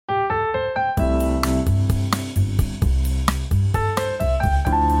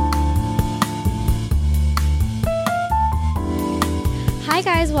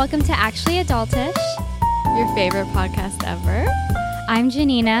guys, welcome to Actually Adultish, your favorite podcast ever. I'm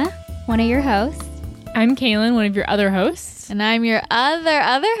Janina, one of your hosts. I'm Kaylin, one of your other hosts. And I'm your other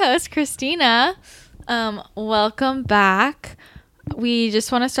host, Christina. Welcome back. We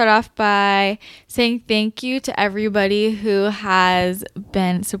just want to start off by saying thank you to everybody who has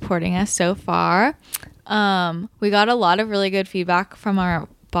been supporting us so far. We got a lot of really good feedback from our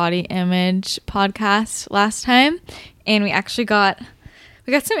body image podcast last time, and we actually got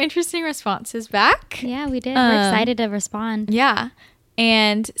some interesting responses back. Yeah, we did. We're excited to respond. Yeah.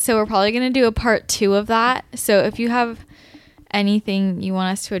 And so we're probably going to do a part 2 of that. So if you have anything you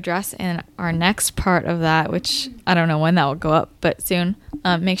want us to address in our next part of that, which I don't know when that will go up, but soon,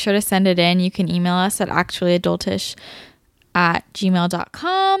 make sure to send it in. You can email us at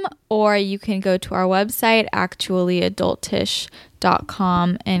actuallyadultish@gmail.com, or you can go to our website,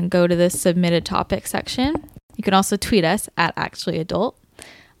 actuallyadultish.com, and go to the submitted topic section. You can also tweet us at actuallyadult.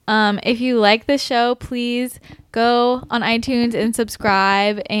 If you like the show, please go on iTunes and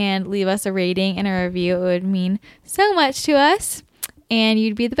subscribe and leave us a rating and a review. It would mean so much to us, and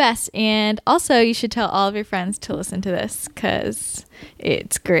you'd be the best. And also, you should tell all of your friends to listen to this because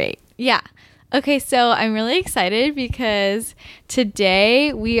it's great. Yeah. Okay, so I'm really excited because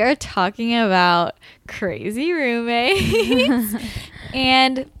today we are talking about crazy roommates.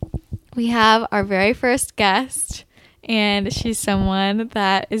 And we have our very first guest, and she's someone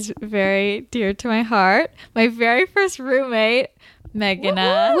that is very dear to my heart. My very first roommate,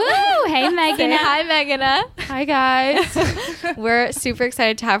 Meghana. Woo! Hey, Meghana. Say hi, Meghana. Hi, guys. We're super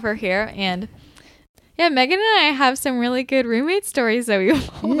excited to have her here. And yeah, Meghana and I have some really good roommate stories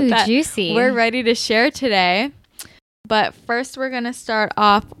that Juicy. we're ready to share today. But first, we're going to start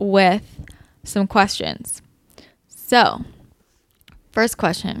off with some questions. So, first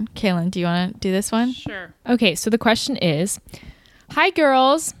question. Kaylin, do you want to do this one? Sure. Okay, so the question is, hi,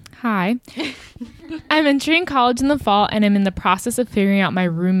 girls. Hi. I'm entering college in the fall, and I'm in the process of figuring out my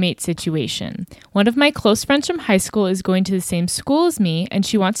roommate situation. One of my close friends from high school is going to the same school as me, and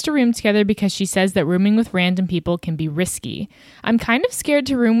she wants to room together because she says that rooming with random people can be risky. I'm kind of scared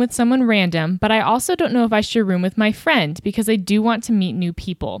to room with someone random, but I also don't know if I should room with my friend because I do want to meet new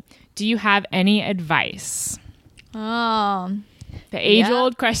people. Do you have any advice? Oh, The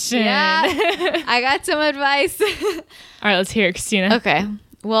age-old question. yeah. I got some advice. All right, let's hear it, Christina. Okay.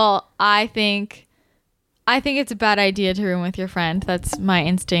 Well, I think it's a bad idea to room with your friend. That's my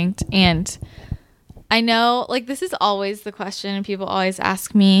instinct. And I know, like, this is always the question, and people always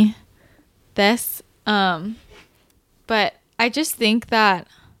ask me this. But I just think that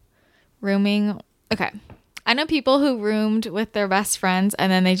rooming... Okay. I know people who roomed with their best friends,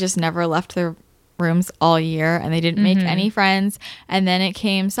 and then they just never left their rooms all year, and they didn't make any friends, and then it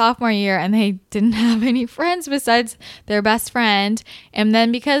came sophomore year and they didn't have any friends besides their best friend, and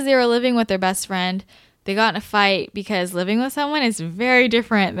then because they were living with their best friend, they got in a fight because living with someone is very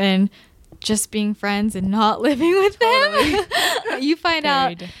different than just being friends and not living with them. You find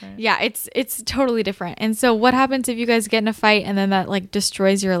out different. Yeah, it's totally different. And so what happens if you guys get in a fight and then that like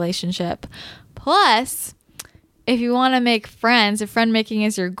destroys your relationship? Plus, if you want to make friends, if friend making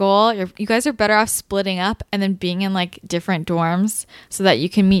is your goal, you guys are better off splitting up and then being in like different dorms so that you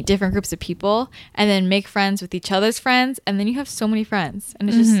can meet different groups of people and then make friends with each other's friends, and then you have so many friends, and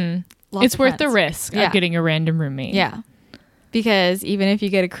it's just lots It's of worth the friends. risk Yeah. of getting a random roommate. Yeah, because even if you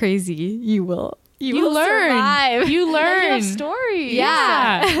get a crazy, you will learn. survive. You learn. Stories.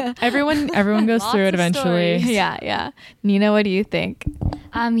 Yeah. Everyone goes Lots through it of eventually. stories. Yeah. Nina, what do you think?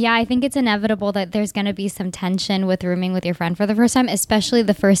 Yeah, I think it's inevitable that there's going to be some tension with rooming with your friend for the first time, especially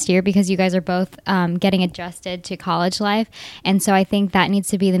the first year, because you guys are both getting adjusted to college life. And so I think that needs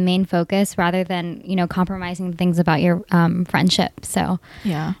to be the main focus rather than, compromising things about your friendship. So,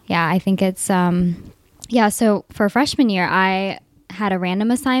 Yeah. I think it's, so for freshman year, I had a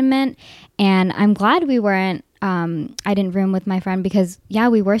random assignment, and I'm glad we weren't, I didn't room with my friend because,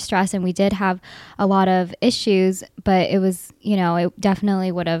 we were stressed and we did have a lot of issues, but it was, it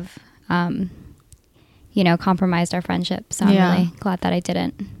definitely would have, compromised our friendship. So I'm really glad that I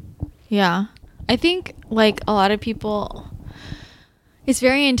didn't. Yeah. I think like a lot of people, it's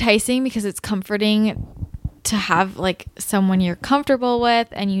very enticing because it's comforting to have like someone you're comfortable with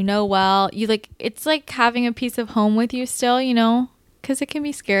and well. It's like having a piece of home with you still, because it can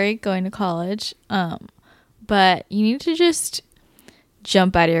be scary going to college. But you need to just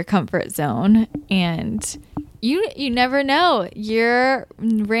jump out of your comfort zone, and you never know. Your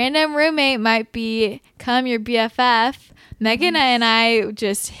random roommate might become your BFF. Meghana and I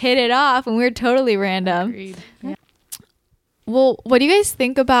just hit it off, and we're totally random. Agreed. Yeah. Well, what do you guys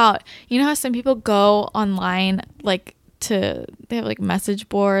think about, how some people go online, like they have like message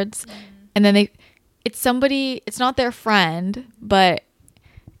boards, and then it's not their friend, but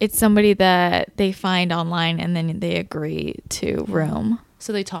it's somebody that they find online, and then they agree to room.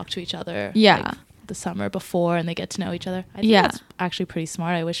 So they talk to each other. Yeah. Like, the summer before, and they get to know each other. I think that's actually pretty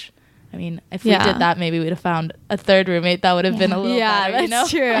smart. I mean, if we did that, maybe we'd have found a third roommate that would have been a little better, that's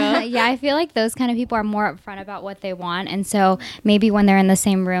true. Yeah, I feel like those kind of people are more upfront about what they want. And so maybe when they're in the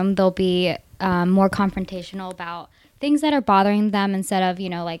same room, they'll be more confrontational about things that are bothering them instead of,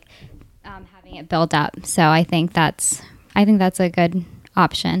 like having it build up. So I think that's a good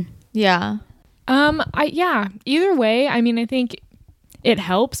option. Yeah. Either way, I mean, I think it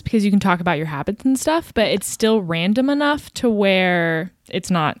helps because you can talk about your habits and stuff, but it's still random enough to where it's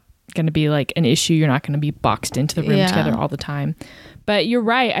not going to be like an issue. You're not going to be boxed into the room together all the time. But you're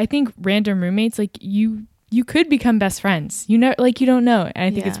right. I think random roommates, like you could become best friends. You don't know. And I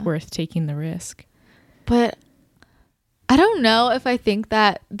think it's worth taking the risk. But I don't know if I think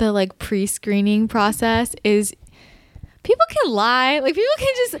that the like pre-screening process is. People can lie. Like people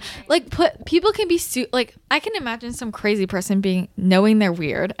can just like people can be like I can imagine some crazy person knowing they're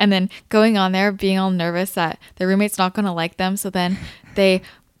weird and then going on there being all nervous that their roommate's not going to like them. So then they're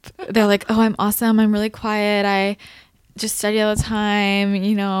like, oh, I'm awesome. I'm really quiet. I just study all the time,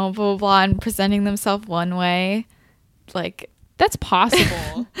 blah, blah, blah, and presenting themselves one way. Like that's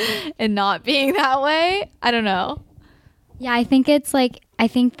possible. And not being that way. I don't know. Yeah, I think it's like, I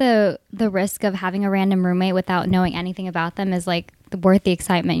think the risk of having a random roommate without knowing anything about them is like worth the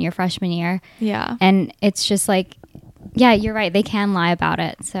excitement your freshman year. Yeah. And it's just like, yeah, you're right. They can lie about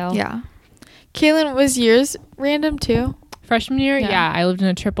it. So yeah. Kaylin, was yours random too? Freshman year? Yeah. I lived in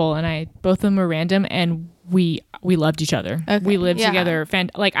a triple and both of them were random and we loved each other. Okay. We lived together.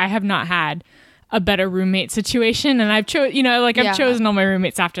 Like I have not had a better roommate situation, and I've chosen all my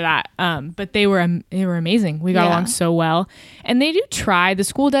roommates after that. But they were amazing. We got along so well, and the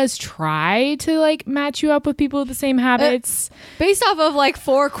school does try to like match you up with people with the same habits based off of like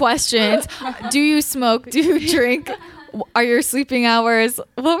 4 questions. Do you smoke? Do you drink? Are your sleeping hours?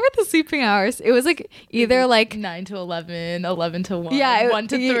 What were the sleeping hours? It was like either like 9 to 11, 11 to 1, 1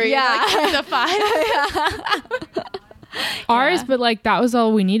 to 3, like 10 to 5. Ours, but like that was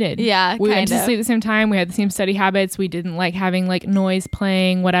all we needed. Yeah, we went to sleep at the same time. We had the same study habits. We didn't like having like noise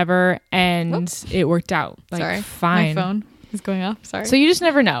playing, whatever, and it worked out like fine. My phone is going off. Sorry. So you just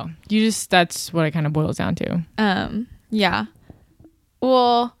never know. That's what it kind of boils down to. Yeah.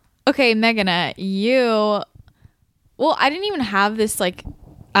 Well, okay, Meghana, I didn't even have this like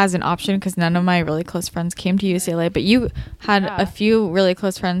as an option because none of my really close friends came to UCLA, but you had a few really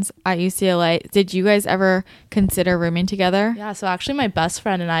close friends at UCLA. Did you guys ever consider rooming together? Yeah, so actually my best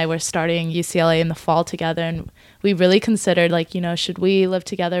friend and I were starting UCLA in the fall together, and we really considered like, should we live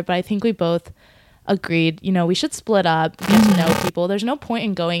together? But I think we both agreed, we should split up, get to know people. There's no point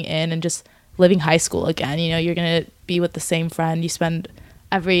in going in and just living high school again. You're going to be with the same friend. You spend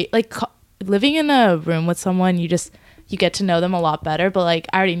living in a room with someone, you get to know them a lot better, but like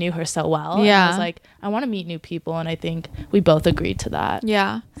I already knew her so well. Yeah. And I was like, I want to meet new people, and I think we both agreed to that.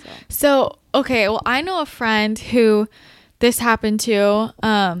 Yeah. So okay, well I know a friend who this happened to.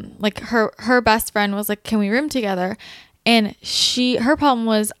 Like her best friend was like, can we room together? And her problem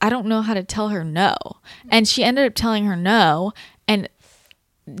was I don't know how to tell her no. And she ended up telling her no, and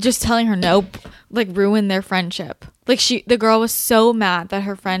just telling her no like ruined their friendship. Like the girl was so mad that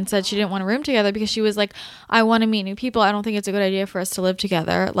her friend said she didn't want to room together because she was like, I want to meet new people. I don't think it's a good idea for us to live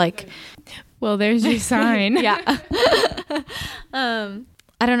together. Like, well, there's your sign. Yeah.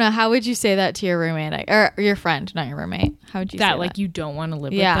 I don't know. How would you say that to your roommate or your friend, not your roommate? How would you say that? Like you don't want to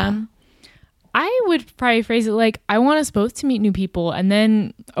live with them? I would probably phrase it like, I want us both to meet new people, and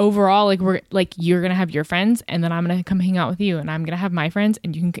then overall, like you're gonna have your friends, and then I'm gonna come hang out with you, and I'm gonna have my friends,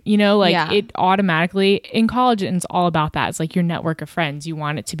 and you can, it automatically in college, and it's all about that. It's like your network of friends. You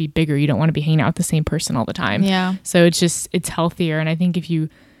want it to be bigger. You don't want to be hanging out with the same person all the time. Yeah. So it's healthier, and I think if you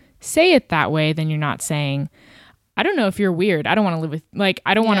say it that way, then you're not saying, I don't know if you're weird. I don't want to live with,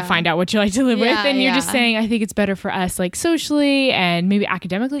 I don't want to find out what you like to live with. And you're just saying, I think it's better for us, like socially and maybe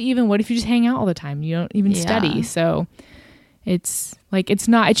academically even. What if you just hang out all the time? You don't even study. So it's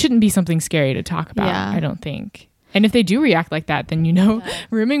it shouldn't be something scary to talk about, I don't think. And if they do react like that, then,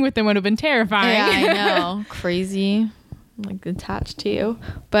 rooming with them would have been terrifying. Yeah, I know. Crazy, like attached to you.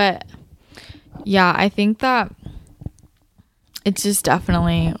 But yeah, I think that it's just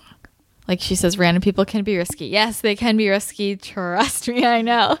definitely... Like she says, random people can be risky. Yes, they can be risky. Trust me, I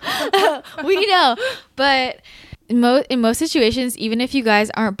know. We know. But in most situations, even if you guys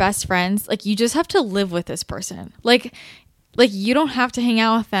aren't best friends, like you just have to live with this person. Like like you don't have to hang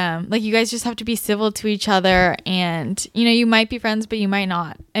out with them. Like you guys just have to be civil to each other, and you know, you might be friends but you might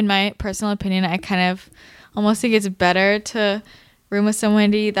not. In my personal opinion, I kind of almost think it's better to room with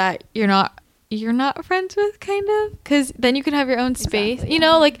somebody that you're not friends with, kind of, because then you can have your own space. Exactly, you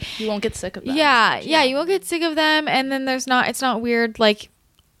know, like you won't get sick of them. yeah, you won't get sick of them, and then it's not weird. Like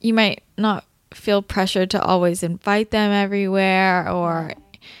you might not feel pressured to always invite them everywhere, or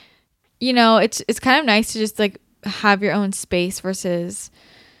you know, it's kind of nice to just like have your own space versus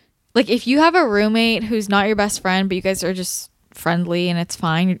like if you have a roommate who's not your best friend but you guys are just friendly and it's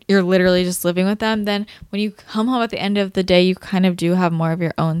fine, you're literally just living with them, then when you come home at the end of the day you kind of do have more of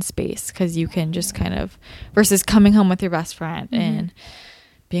your own space, because you can just kind of, versus coming home with your best friend and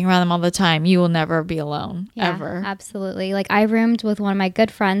being around them all the time, you will never be alone, ever. Absolutely. Like I roomed with one of my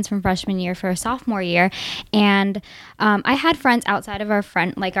good friends from freshman year for sophomore year, and I had friends outside of our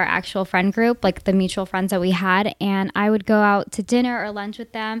actual friend group, like the mutual friends that we had, and I would go out to dinner or lunch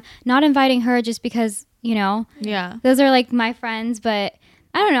with them, not inviting her just because, you know, those are like my friends, but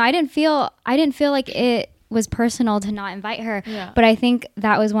I don't know, I didn't feel like it was personal to not invite her. But I think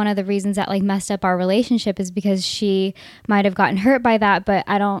that was one of the reasons that like messed up our relationship, is because she might have gotten hurt by that, but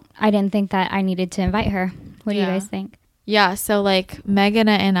I didn't think that I needed to invite her. What do you guys think? Yeah, so like Megan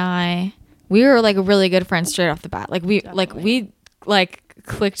and we were like really good friends straight off the bat. Like we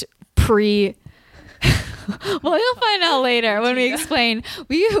clicked pre well, you'll find out later when we explain.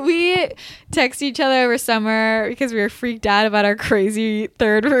 We text each other over summer because we were freaked out about our crazy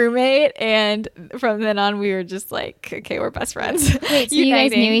third roommate, and from then on we were just like, okay, we're best friends. Wait, so you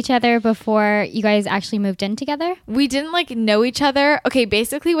guys knew each other before you guys actually moved in together? We didn't like know each other. Okay,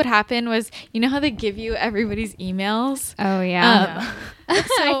 basically what happened was, you know how they give you everybody's emails? Oh yeah.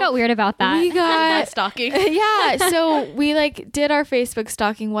 So I felt weird about that. We got stalking. Yeah, so we like did our Facebook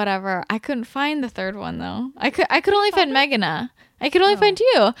stalking, whatever. I couldn't find the third one though. I could only find Megana. I could only find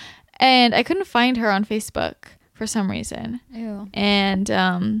you, and I couldn't find her on Facebook for some reason. Ew.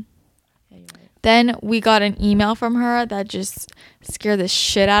 And then we got an email from her that just scared the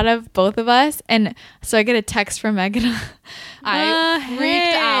shit out of both of us, and so I get a text from Megana. I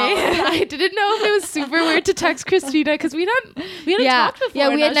freaked out. I didn't know if it was super weird to text Christina because we hadn't talked before. Yeah,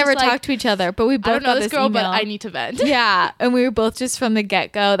 we had never talked to each other, but we both I don't know got this girl, email. but I need to vent. Yeah, and we were both just from the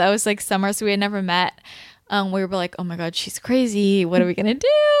get-go. That was like summer, so we had never met. We were like, oh my god, she's crazy. What are we gonna do?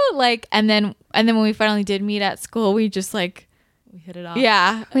 Like, and then when we finally did meet at school, we just like we hit it off.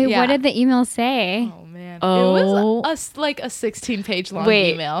 Yeah. Wait, yeah. what did the email say? Oh man. Oh. It was like a 16-page long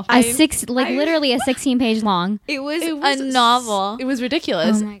email. Literally a 16-page long. It was a novel. It was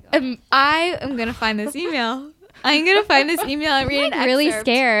ridiculous. Oh my god. I am gonna find this email. I'm gonna find this email and read I'm really excerpt.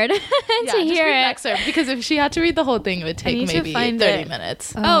 scared to just hear read an it. excerpt, because if she had to read the whole thing, it would take need to maybe find 30 it.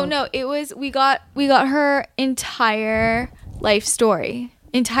 minutes. Oh no, it was we got her entire life story,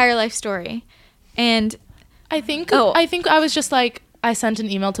 and I think I was just like, I sent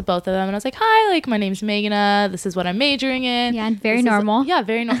an email to both of them and I was like, hi, like my name's Megana, this is what I'm majoring in. Yeah, very normal.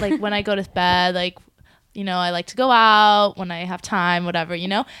 Very normal. Like when I go to bed, like, you know, I like to go out when I have time, whatever, you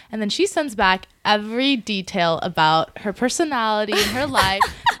know. And then she sends back every detail about her personality and her life.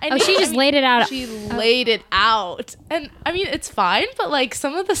 She just laid it out. She laid it out. And I mean, it's fine, but like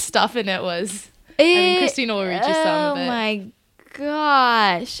some of the stuff in it was, I mean, Christina will read you some of it. Oh my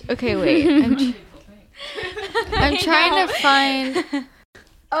gosh. Okay, wait. I'm trying to find.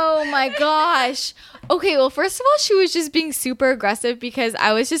 Oh my gosh. Okay, well, first of all, she was just being super aggressive because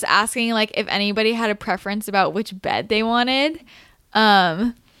I was just asking like if anybody had a preference about which bed they wanted.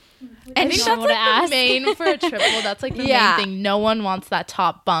 I think that's like the main for a triple. That's like the main thing. No one wants that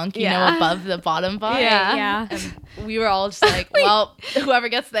top bunk, you know, above the bottom bunk. Yeah. And we were all just like, well, whoever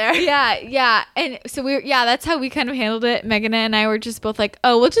gets there. Yeah. And so that's how we kind of handled it. Megan and I were just both like,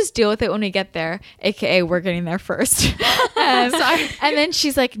 oh, we'll just deal with it when we get there. AKA we're getting there first. And then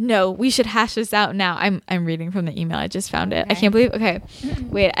she's like, no, we should hash this out now. I'm reading from the email. I just found it. Okay. I can't believe. Okay,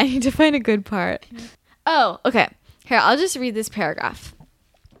 wait, I need to find a good part. Oh, okay. Here, I'll just read this paragraph.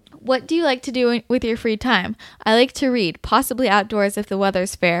 What do you like to do with your free time? I like to read, possibly outdoors if the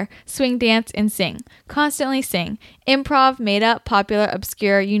weather's fair, swing dance, and sing. Constantly sing. Improv, made up, popular,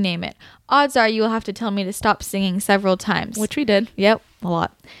 obscure, you name it. Odds are you will have to tell me to stop singing several times. Which we did. Yep, a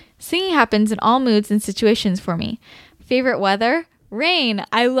lot. Singing happens in all moods and situations for me. Favorite weather? Rain.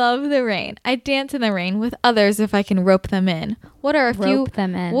 I love the rain. I dance in the rain with others if I can rope them in. What are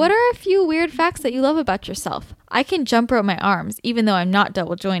a few weird facts that you love about yourself? I can jump rope my arms, even though I'm not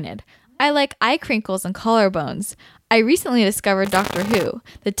double jointed. I like eye crinkles and collarbones. I recently discovered Doctor Who.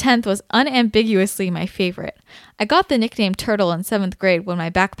 The 10th was unambiguously my favorite. I got the nickname Turtle in 7th grade when my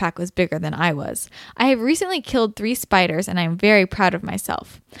backpack was bigger than I was. I have recently killed 3 spiders and I am very proud of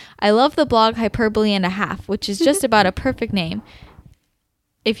myself. I love the blog Hyperbole and a Half, which is just about a perfect name.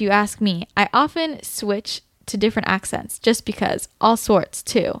 If you ask me, I often switch to different accents just because. All sorts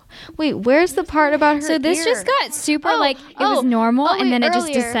too. Wait, where's the part about her So this ear? just got super it was normal and then it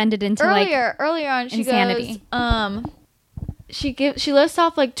just descended into earlier on she insanity. goes she lists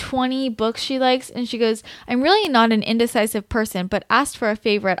off like 20 books she likes, and she goes, I'm really not an indecisive person, but asked for a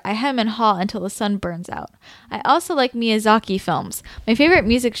favorite, I hem and haw until the sun burns out. I also like Miyazaki films. My favorite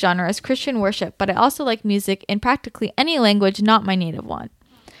music genre is Christian worship, but I also like music in practically any language not my native one.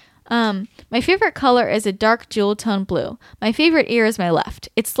 My favorite color is a dark jewel tone blue. My favorite ear is my left.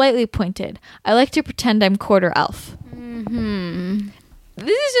 It's slightly pointed. I like to pretend I'm quarter elf.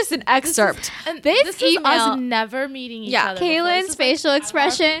 This is just an excerpt. This is us never meeting each other. Kaylin's facial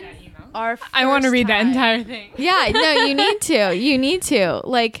expression. I want to read that entire thing. Yeah, no, you need to. You need to.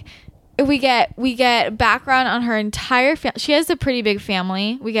 Like, we get background on her entire family. She has a pretty big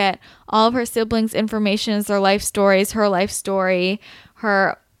family. We get all of her siblings' information, their life stories, her life story,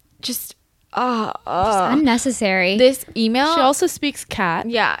 her just Unnecessary. this email. She also speaks cat.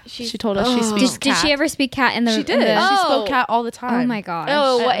 Yeah, She told us she speaks Did cat. she ever speak cat in the? She did. in the- She Oh. spoke cat all the time. Oh my gosh.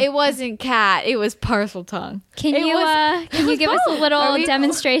 Oh, it wasn't cat. It was parcel tongue. Can It you was- can you give us a little Are we-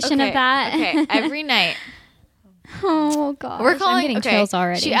 demonstration okay, of that? Okay, every night. Oh god. We're calling I'm getting chills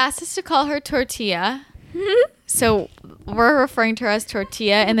already. She asked us to call her Tortilla. So we're referring to her as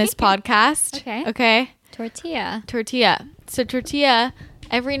Tortilla in this podcast. Okay. Okay. Tortilla. Tortilla. So Tortilla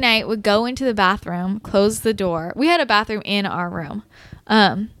every night would go into the bathroom, close the door. We had a bathroom in our room.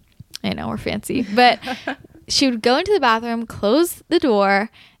 I know we're fancy, but she would go into the bathroom, close the door,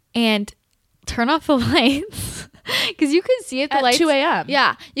 and turn off the lights. Because you could see if the At lights 2 a.m.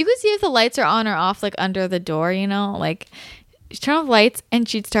 Yeah, you could see if the lights are on or off, like under the door. You know, like she'd turn off lights and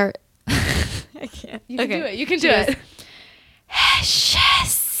she'd start. I can't. You can do it. You can do She goes, it.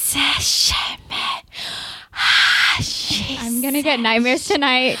 I'm gonna get nightmares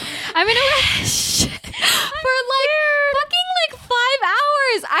tonight. I'm gonna for like 5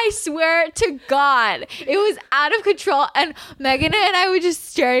 hours. I swear to God, it was out of control. And Megan and I would just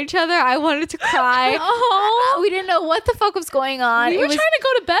stare at each other. I wanted to cry. We didn't know what the fuck was going on. We were was, trying to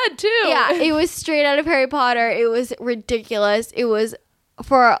go to bed too. yeah, it was straight out of Harry Potter. It was ridiculous. It was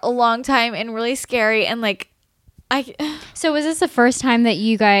for a long time and really scary. And like, So was this the first time that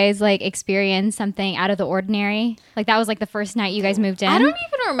you guys like experienced something out of the ordinary? Like that was like the first night you guys moved in? I don't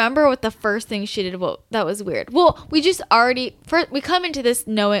even remember what the first thing she did. Well, that was weird. Well, we just already we come into this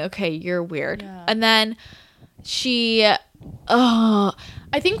knowing, okay, you're weird, and then she, I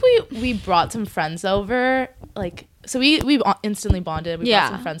think we brought some friends over, like, so we instantly bonded. We Yeah.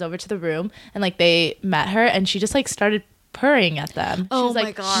 brought some friends over to the room, and like they met her, and she just like started purring at them. Oh she was, my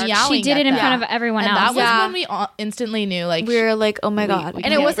like, God. meowing She did at it in them. front of everyone and else. that was Yeah. when we instantly knew, like, we were like, oh my God, we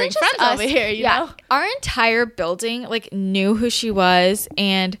and it can't wasn't bring just friends us over here, you know? Our entire building like knew who she was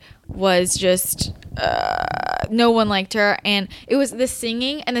and was just. No one liked her, and it was the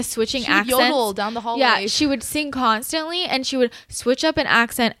singing and the switching She would accents. yodel down the hallway. Yeah, she would sing constantly, and she would switch up an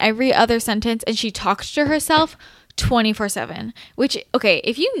accent every other sentence, and she talks to herself 24/7. Which, okay,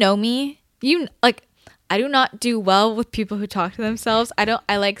 if you know me, you like. I do not do well with people who talk to themselves.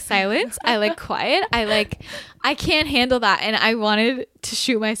 I like silence. I like quiet. I can't handle that, and I wanted to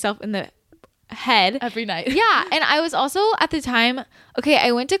shoot myself in the head every night. Yeah, and I was also at the time, okay,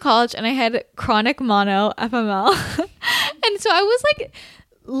 I went to college and I had chronic mono FML. And so I was like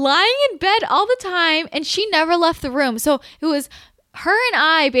lying in bed all the time, and she never left the room. So it was her and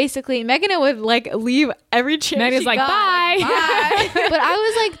I basically. Megan would like leave every chance. Megan's she like, got, bye. But I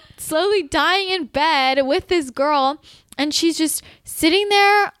was like slowly dying in bed with this girl, and she's just sitting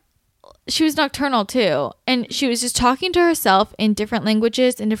there. She was nocturnal too, and she was just talking to herself in different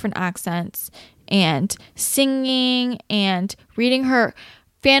languages and different accents, and singing and reading her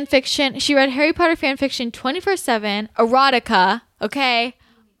fan fiction. She read Harry Potter fan fiction 24/7, erotica. Okay,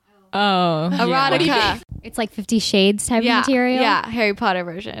 Oh, erotica. It's like 50 Shades type of material. Yeah, Harry Potter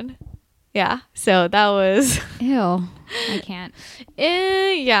version. Yeah, so that was. Ew. I can't.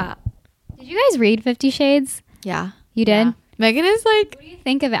 Yeah, Did you guys read 50 Shades? yeah. You did? Yeah. Megan is like. What do you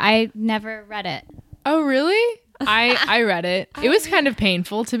think of it? I never read it. Oh, really? I read it. It was kind of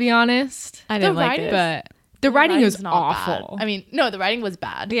painful, to be honest. I didn't The like writing- it. But the writing was writing's not awful. bad. I mean, no, the writing was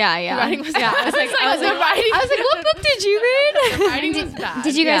bad. Yeah, yeah. The writing was yeah. bad. I was like, the writing what book did you read? the writing was bad.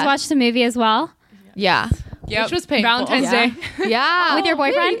 Did you guys Yeah. watch the movie as well? Yeah. Yep. which was painful. Valentine's Yeah. Day. Yeah. With your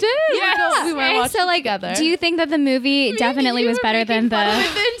boyfriend? We did. Yes. We went and watched So it like, together. do you think that the movie definitely was better than the?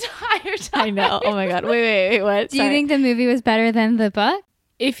 entire time? I know. Oh my god. Wait. What? Do you think the movie was better than the book?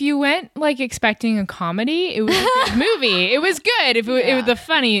 If you went like expecting a comedy, it was a good movie. It was good if it was the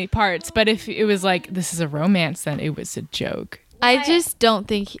funny parts. But if it was like this is a romance, then it was a joke. I just don't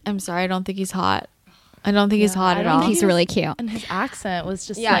think. I'm sorry. I don't think he's hot. I don't think he's hot at all. He's really cute. And his accent was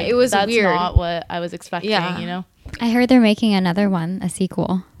just Yeah, like, it was that's weird. not what I was expecting, Yeah. you know? I heard they're making another one, a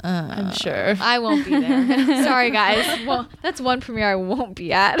sequel. I'm sure. I won't be there. Sorry, guys. Well, that's one premiere I won't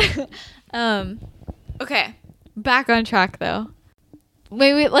be at. Okay, back on track though.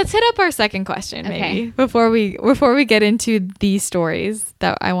 Wait. Let's hit up our second question, maybe before we get into these stories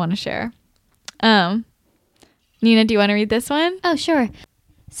that I want to share. Nina, do you want to read this one? Oh, sure.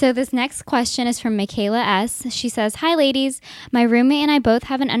 So this next question is from Michaela S. She says, "Hi, ladies. My roommate and I both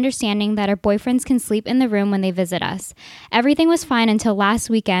have an understanding that our boyfriends can sleep in the room when they visit us. Everything was fine until last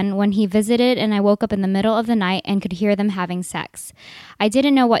weekend when he visited and I woke up in the middle of the night and could hear them having sex. I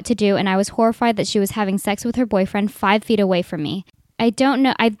didn't know what to do and I was horrified that she was having sex with her boyfriend 5 feet away from me. I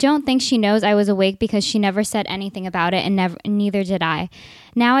don't think she knows I was awake because she never said anything about it and neither did I.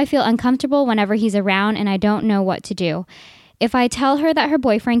 Now I feel uncomfortable whenever he's around and I don't know what to do. If I tell her that her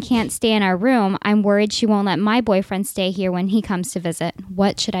boyfriend can't stay in our room, I'm worried she won't let my boyfriend stay here when he comes to visit.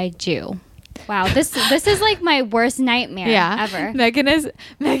 What should I do?" Wow, this is like my worst nightmare ever. Megan's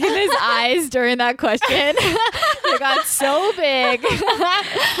eyes during that question they got so big.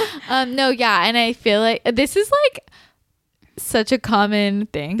 And I feel like this is like such a common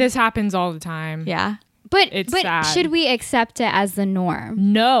thing. This happens all the time. Yeah. But It's sad. should we accept it as the norm?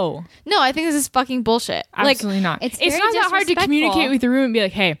 No, No, I think this is fucking bullshit. absolutely not. it's It's very not that hard to disrespectful. communicate with your room and be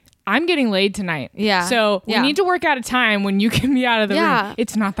like, "Hey, I'm getting laid tonight. Yeah. So we Yeah. need to work out a time when you can be out of the Yeah. room."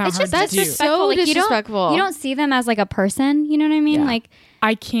 It's not that It's hard just to that's do. just so Like, disrespectful. You don't see them as like a person. You know what I mean? Yeah. Like,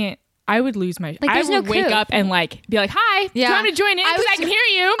 I can't. I would lose my. Like, I there's would no wake coup. up and like be like, "Hi, do Yeah. you want me to join in? I Because was I can hear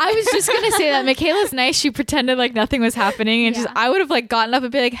you." I was just gonna say that Michaela's nice. She pretended like nothing was happening, and Yeah. I would have like gotten up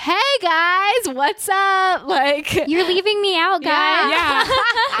and be like, "Hey guys, what's up?" Like, you're leaving me out, guys.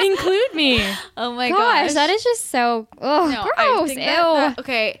 yeah, include me. oh my Gosh, gosh, that is just so gross. Ew.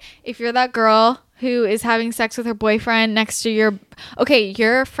 Okay, if you're that girl who is having sex with her boyfriend next to your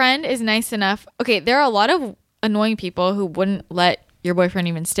friend is nice enough. Okay, there are a lot of annoying people who wouldn't let your boyfriend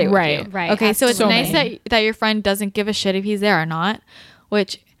even stay with Right. you. Right, Okay, so it's absolutely. nice that your friend doesn't give a shit if he's there or not,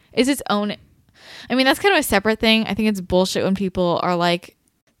 which is its own. I mean, that's kind of a separate thing. I think it's bullshit when people are like,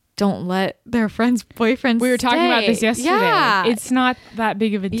 don't let their friend's boyfriend We were talking about this yesterday. Yeah. It's not that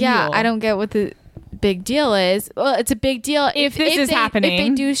big of a deal. Yeah, I don't get what the big deal is. Well, it's a big deal If this is happening. If they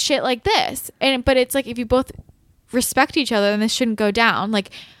do shit like this, but it's like if you both respect each other, then this shouldn't go down. Like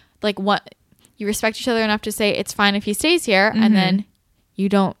what you respect each other enough to say it's fine if he stays here, and then you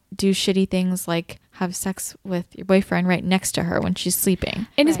don't do shitty things like have sex with your boyfriend right next to her when she's sleeping.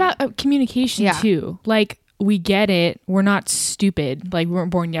 And it's about communication Yeah. too. Like, we get it. We're not stupid. Like, we weren't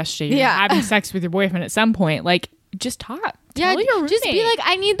born yesterday. You're Yeah. having sex with your boyfriend at some point. Like, just talk. Yeah, Tell your just be roommate. like,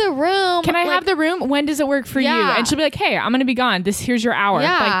 I need the room. "Can I Like, have the room? When does it work for you?" Yeah. And she'll be like, "Hey, I'm going to be gone. Here's your hour."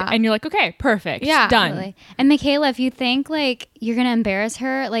 Yeah. And you're like, "Okay, perfect. Yeah. Done." Totally. And Michaela, if you think like you're gonna embarrass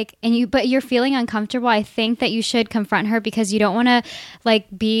her, like, but you're feeling uncomfortable, I think that you should confront her because you don't want to like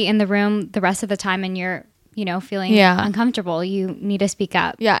be in the room the rest of the time and you're feeling uncomfortable. You need to speak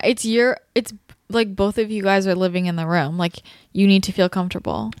up. Yeah, it's like both of you guys are living in the room. Like, you need to feel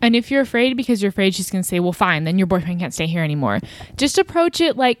comfortable. And if you're afraid because you're afraid she's going to say, "Well, fine, then your boyfriend can't stay here anymore," just approach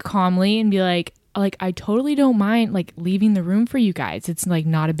it like calmly and be like, "I totally don't mind like leaving the room for you guys. It's like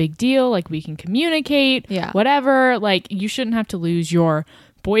not a big deal. Like, we can communicate, Yeah. whatever. Like, you shouldn't have to lose your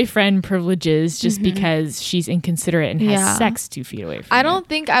boyfriend privileges just because she's inconsiderate and has Yeah. sex 2 feet away from I you." don't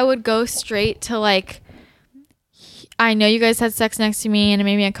think I would go straight to like, I know you guys had sex next to me and it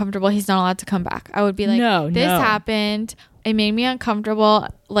made me uncomfortable. He's not allowed to come back. I would be like, this No. happened. It made me uncomfortable.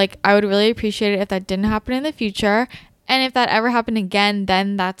 Like, I would really appreciate it if that didn't happen in the future. And if that ever happened again,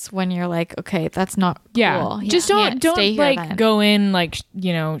 then that's when you're like, okay, that's not Yeah, cool. He just can't don't stay here like then. go in like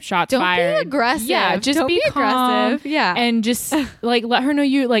shots Don't fired. be aggressive. Yeah, just Don't be calm. aggressive. Yeah. and just like let her know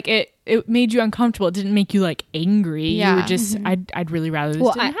you like it made you uncomfortable. It didn't make you like angry. Yeah. You were just I'd really rather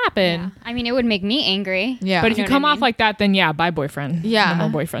this didn't happen. Yeah. I mean, it would make me angry. Yeah. But if you know come what I off mean? like that, then yeah, bye boyfriend. Yeah. No more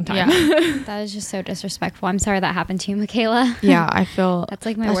boyfriend time. Yeah. That is just so disrespectful. I'm sorry that happened to you, Michaela. Yeah, I feel That's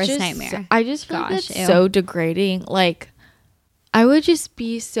like my worst just- nightmare. I just feel Gosh, that's ew. so degrading. Like, I would just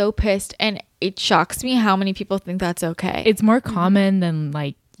be so pissed, and it shocks me how many people think that's okay. It's more common than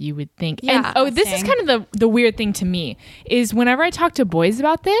like you would think. Yeah, and this is same. kind of the weird thing to me is whenever I talk to boys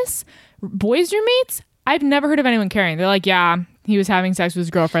about this, boys roommates I've never heard of anyone caring. They're like, yeah, he was having sex with his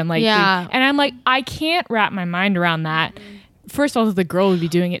girlfriend. Like, Yeah. and I'm like, I can't wrap my mind around that. First of all, the girl would be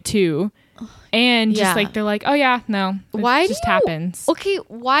doing it too. And just Yeah. like, they're like, oh yeah, no, Why it do just you- happens. Okay,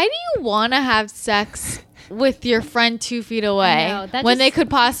 why do you want to have sex with your friend 2 feet away know, that when they just- could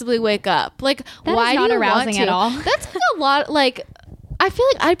possibly wake up? Like, That is why not do you arousing want to? at all. That's like a lot. Like, I feel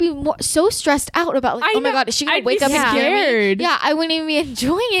like I'd be so stressed out about like, I oh my know. god, is she gonna I'd wake be up and hear me? scared. Yeah, I wouldn't even be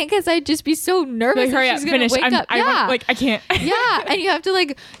enjoying it because I'd just be so nervous. Like, hurry that up, she's gonna finish. wake up. Yeah, Like, I can't. yeah, and you have to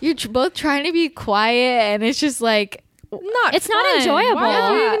like you're both trying to be quiet, and it's just like. It's not enjoyable. Why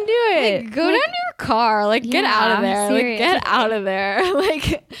would you Yeah. even do it? Like, go down to your car. Like, get out of Yeah, there. Like, serious. get out of there.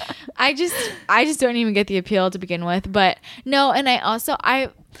 Like, I just don't even get the appeal to begin with. But no, and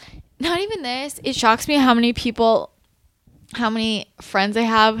not even this. It shocks me how many friends I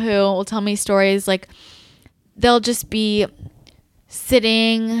have who will tell me stories. Like, they'll just be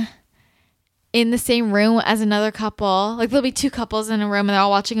sitting in the same room as another couple. Like, there'll be 2 couples in a room and they're all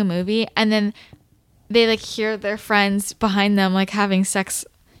watching a movie, and then they like hear their friends behind them like having sex.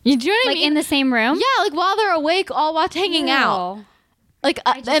 You do you know what I Like mean? in the same room? Yeah, like while they're awake, all while hanging out. Like,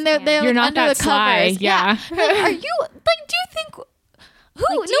 just and they're can't. like You're not under that the sly, covers. yeah. Like, are you like? Do you think who? Like, do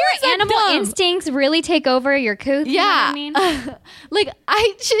no one's your that animal dumb. instincts really take over your couth? You know what Yeah. I mean? Like,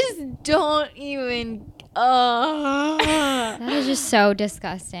 I just don't even. That is just so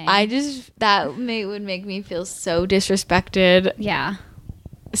disgusting. Would make me feel so disrespected. yeah.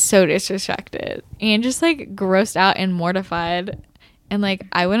 So disrespected and just like grossed out and mortified, and like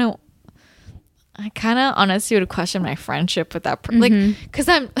I kind of honestly would question my friendship with that like because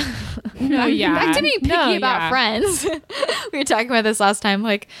I'm No, yeah. back to being picky No, about yeah. friends. We were talking about this last time,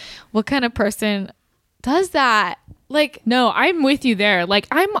 like what kind of person does that? Like, No, I'm with you there. Like,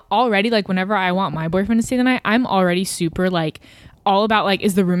 I'm already like, whenever I want my boyfriend to stay the night, I'm already super like all about like,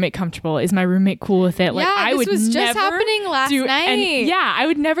 is the roommate comfortable? Is my roommate cool with it? Like, Yeah, I this would was just never happening last do night. yeah, I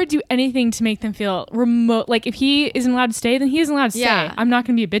would never do anything to make them feel remote. Like, if he isn't allowed to stay, then he isn't allowed to Yeah. stay. I'm not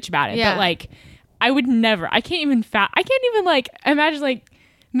going to be a bitch about it. Yeah. But like, I would never. I can't even like imagine like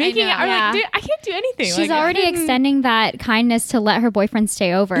making know. it. Or Yeah. like, dude, I can't do anything. She's Like, I already couldn't- extending that kindness to let her boyfriend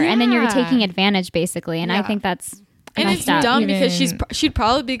stay over. And then you're Yeah. taking advantage, basically. And I Yeah. think that's and messed it's up. dumb because Even- she'd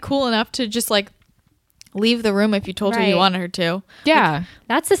probably be cool enough to just like leave the room if you told her you Right. wanted her to. Yeah.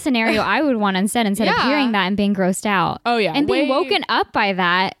 That's the scenario I would want instead of Yeah. hearing that and being grossed out. Oh, yeah. And being Way- woken up by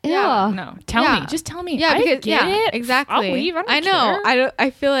that. Yeah. Ugh. No, tell Yeah. me. Just tell me. Yeah, I because get yeah, it. exactly. I'll leave. I, don't I know. care. I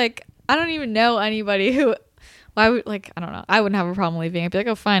feel like I don't even know anybody who. Why would like I don't know. I wouldn't have a problem leaving. I'd be like,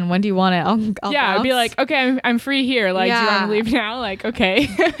 oh fine. When do you want it? I'll Yeah, I'd be bounce. like, okay, I'm free here. Like, do you want Yeah. to leave now? Like, okay.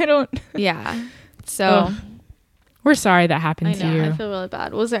 I don't. yeah. So Ugh. We're sorry that happened I to know. you. I feel really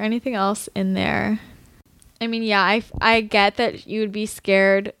bad. Was there anything else in there? I mean, yeah. I get that you would be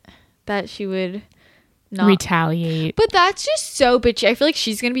scared that she would not. Retaliate. But that's just so bitchy. I feel like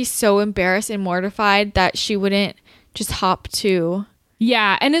she's gonna be so embarrassed and mortified that she wouldn't just hop to.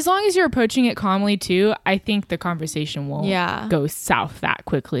 Yeah, and as long as you're approaching it calmly too, I think the conversation won't Yeah. go south that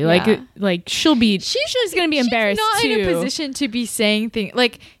quickly. Yeah. Like she'll be she's gonna be embarrassed She's not too. in a position to be saying things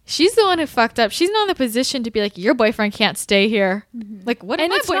like she's the one who fucked up. She's not in the position to be like your boyfriend can't stay here. Like what? did and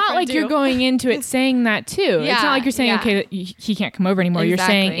my it's not boyfriend like do? you're going into it saying that too. It's Yeah, not like you're saying yeah. okay, he can't come over anymore. You're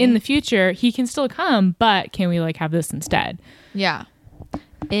saying Exactly. in the future he can still come, but can we like have this instead? Yeah,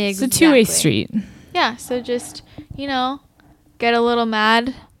 It's a two-way Exactly. street. Yeah, so just get a little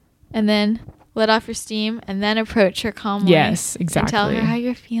mad, and then let off your steam, and then approach her calmly. Yes, And tell her exactly. how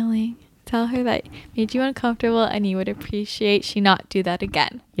you're feeling. Tell her that made you uncomfortable, and you would appreciate she not do that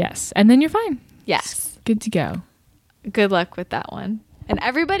again. Yes, and then you're fine. Yes. Good to go. Good luck with that one. And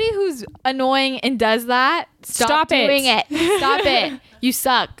everybody who's annoying and does that, stop Stop it. doing it. Stop it. You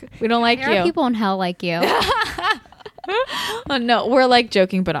suck. We don't like There are you. people in hell like you. Oh no, we're like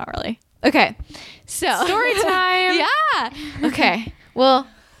joking, but not really. Okay. So Story time. Yeah. Okay. Well,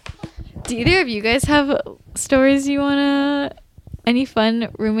 do either of you guys have stories you wanna? Any fun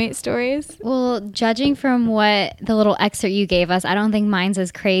roommate stories? Well, judging from what the little excerpt you gave us, I don't think mine's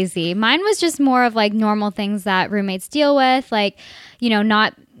as crazy. Mine was just more of like normal things that roommates deal with, like,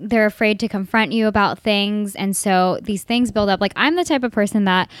 they're afraid to confront you about things. And so these things build up. Like, I'm the type of person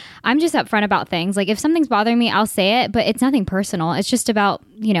that I'm just upfront about things. Like, if something's bothering me, I'll say it, but it's nothing personal. It's just about,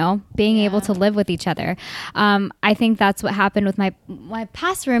 being able to live with each other. I think that's what happened with my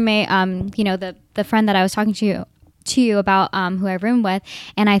past roommate, the friend that I was talking to you about who I roomed with,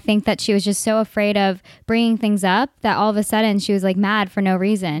 and I think that she was just so afraid of bringing things up that all of a sudden she was like mad for no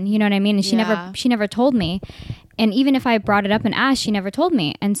reason. You know what I mean? And she never told me. And even if I brought it up and asked, she never told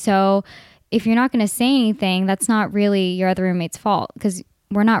me. And so if you're not going to say anything, that's not really your other roommate's fault, because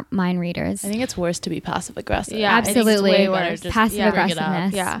we're not mind readers. I think it's worse to be passive aggressive. Yeah, I think it's absolutely. way worse. Passive yeah. Bring it up,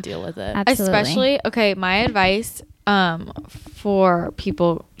 aggressiveness. Yeah. deal with it. Absolutely. Especially, okay, my advice for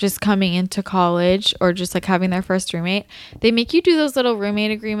people just coming into college or just like having their first roommate, they make you do those little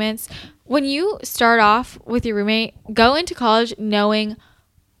roommate agreements. When you start off with your roommate, go into college knowing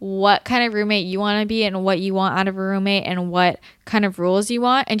what kind of roommate you want to be and what you want out of a roommate and what kind of rules you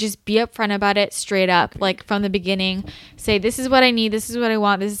want, and just be upfront about it straight up, like from the beginning. Say, this is what I need, this is what I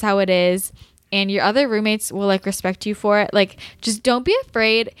want, this is how it is, and your other roommates will like respect you for it. Like, just don't be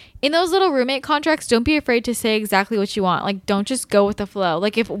afraid in those little roommate contracts. Don't be afraid to say exactly what you want. Like, don't just go with the flow.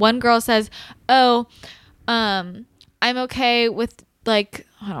 Like, if one girl says, oh, I'm okay with, like,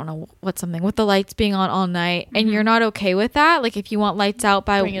 I don't know what's something with the lights being on all night, and you're not okay with that, like if you want lights out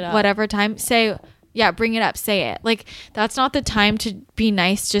by whatever time, say, yeah, bring it up, say it. Like, that's not the time to be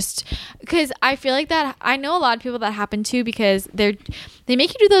nice, just because I feel like that. I know a lot of people that happen to, because they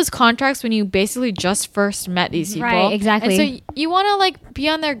make you do those contracts when you basically just first met these people. Right, exactly. And so you want to like be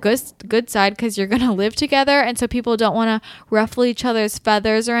on their good side, because you're gonna live together, and so people don't want to ruffle each other's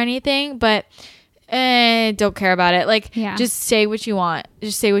feathers or anything, but don't care about it. Like, just say what you want.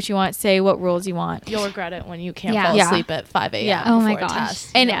 Just say what you want. Say what rules you want. You'll regret it when you can't Yeah. fall Yeah. asleep at 5 a.m. Yeah. Oh my before a gosh.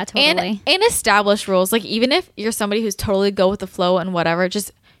 test. And Yeah, totally. and establish rules. Like, even if you're somebody who's totally go with the flow and whatever,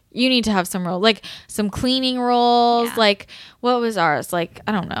 just you need to have some rules, like some cleaning rules. Yeah. Like, what was ours? Like,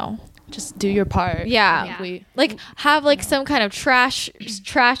 I don't know. Just do your part. Yeah. I think we Like, have like some kind of trash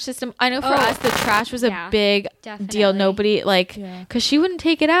system. I know for us the trash was a Yeah. big Definitely. deal. Nobody like, Yeah. because she wouldn't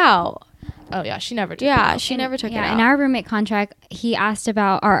take it out. Oh yeah, she never did. Yeah, that. she never took it Yeah, out. in our roommate contract, he asked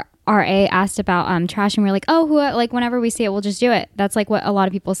about our RA asked about trash, and we are like, oh, like whenever we see it, we'll just do it. That's like what a lot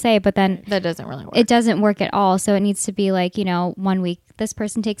of people say, but then That doesn't really work. it doesn't work at all. So it needs to be like, 1 week this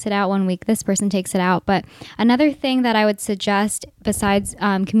person takes it out, 1 week this person takes it out. But another thing that I would suggest besides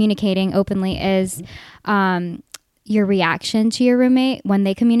communicating openly is your reaction to your roommate when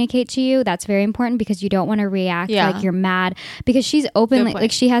they communicate to you. That's very important, because you don't want to react like you're mad, because she's openly,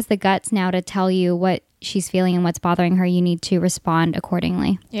 like, she has the guts now to tell you what she's feeling and what's bothering her. You need to respond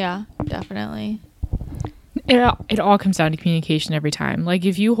accordingly. Yeah, definitely. It all comes down to communication every time. Like,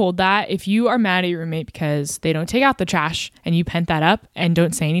 if you hold that, if you are mad at your roommate because they don't take out the trash, and you pent that up and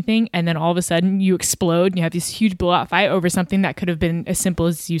don't say anything, and then all of a sudden you explode and you have this huge blowout fight over something that could have been as simple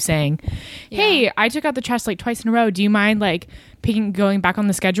as you saying, hey, I took out the trash like twice in a row, do you mind like going back on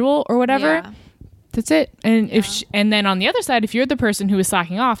the schedule or whatever? Yeah. That's it. And and then on the other side, if you're the person who is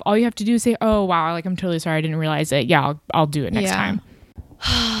slacking off, all you have to do is say, oh wow, like I'm totally sorry, I didn't realize it. Yeah, I'll do it next time.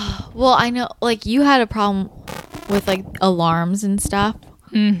 Well, I know, like, you had a problem with like alarms and stuff.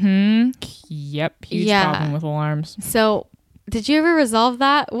 Yep. Huge problem with alarms. So, did you ever resolve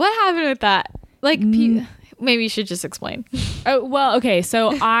that? What happened with that? Like, maybe you should just explain. Oh, well, okay.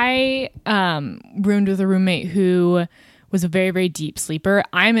 So I roomed with a roommate who was a very, very deep sleeper.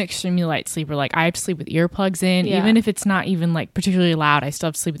 I'm an extremely light sleeper. Like, I have to sleep with earplugs in. Yeah. Even if it's not even like particularly loud, I still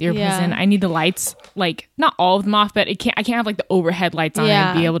have to sleep with earplugs in. I need the lights, like not all of them off, but I can't have like the overhead lights on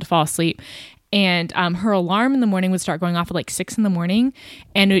and be able to fall asleep. And her alarm in the morning would start going off at like 6 a.m,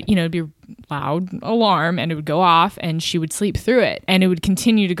 and it'd be loud alarm, and it would go off, and she would sleep through it, and it would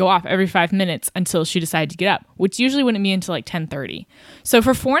continue to go off every 5 minutes until she decided to get up, which usually wouldn't be until like 10:30. So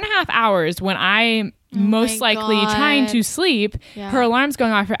for 4.5 hours, when I'm most likely trying to sleep, her alarm's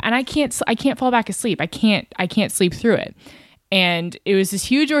going off, and I can't fall back asleep. I can't sleep through it. And it was this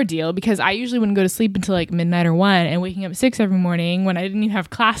huge ordeal, because I usually wouldn't go to sleep until like midnight or 1, and waking up at 6 every morning when I didn't even have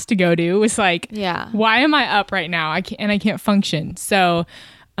class to go to was like, why am I up right now? I can't function. So,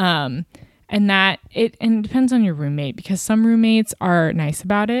 and it depends on your roommate, because some roommates are nice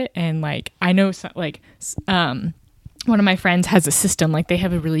about it. And like, I know one of my friends has a system, like they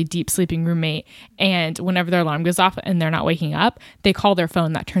have a really deep sleeping roommate, and whenever their alarm goes off and they're not waking up, they call their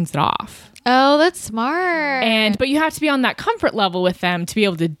phone, that turns it off. Oh, that's smart. But you have to be on that comfort level with them to be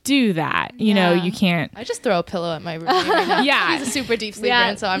able to do that. You know, you can't. I just throw a pillow at my roommate right now. Yeah. He's a super deep sleeper,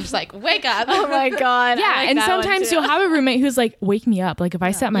 and so I'm just like, wake up. Oh my God. Yeah, like and that one sometimes too. you'll have a roommate who's like, wake me up. Like, if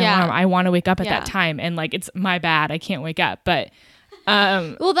I set my alarm, I want to wake up at Yeah. that time, and like, it's my bad, I can't wake up. But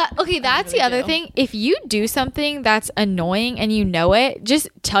Well, that's really the other do. thing. If you do something that's annoying and you know it, just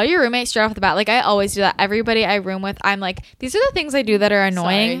tell your roommate straight off the bat. Like, I always do that. Everybody I room with, I'm like, these are the things I do that are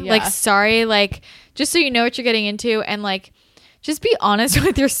annoying. Sorry, yeah. Like, sorry, like, just so you know what you're getting into, and like, just be honest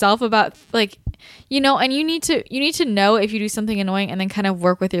with yourself about, like, and you need to know if you do something annoying, and then kind of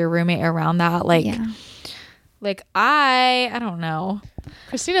work with your roommate around that. Like, Like I don't know.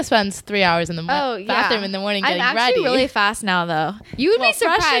 Christina spends 3 hours in the bathroom in the morning getting I'm actually ready. really fast now, though. You would be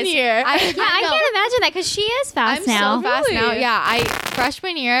freshman surprised. year. Yeah, I can't imagine that because she is fast I'm now. so fast now. Really? Yeah,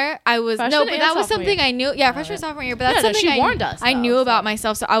 freshman year I was Freshman but and that was sophomore something year. I knew. Yeah, freshman sophomore year, but that's Yeah, no, something she warned us, I though, knew about so.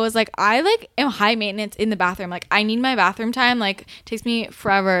 myself. So I was like, I like am high maintenance in the bathroom. Like I need my bathroom time. Like takes me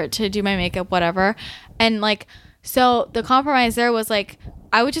forever to do my makeup, whatever. And like so the compromise there was like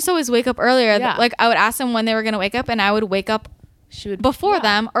I would just always wake up earlier. Yeah. Like I would ask them when they were gonna wake up, and I would wake up She would before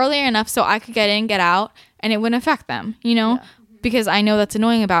them earlier enough so I could get in, get out, and it wouldn't affect them, you know, because I know that's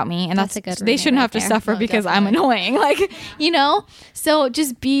annoying about me, and That's that's a good they roommate shouldn't right have to there. suffer No, because I'm definitely. annoying, like, you know. So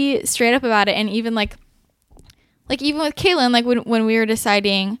just be straight up about it, and even like even with Kaylin, like when we were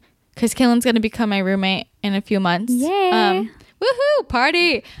deciding, because Kaylin's gonna become my roommate in a few months. Yay. Woohoo,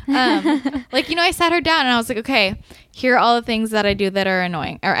 party. Like, you know, I sat her down and I was like, okay, here are all the things that I do that are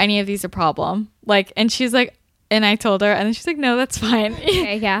annoying. Are any of these a problem? Like, and she's like, and I told her, and then she's like, no, that's fine.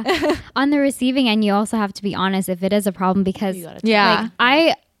 Okay, yeah. On the receiving end, you also have to be honest if it is a problem because You gotta tell Yeah.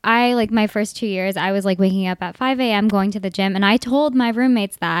 like I like my first 2 years, I was like waking up at 5 a.m. going to the gym, and I told my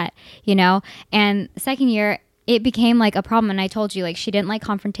roommates that, you know, and second year it became like a problem, and I told you like she didn't like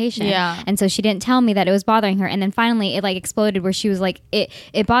confrontation, Yeah. and so she didn't tell me that it was bothering her, and then finally it like exploded where she was like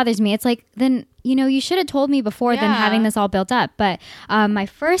it bothers me. It's like, then you know you should have told me before than Yeah. having this all built up. But my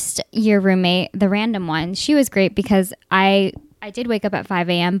first year roommate, the random one, she was great because I did wake up at 5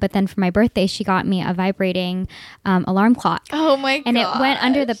 a.m. But then for my birthday, she got me a vibrating alarm clock. Oh my god. And it went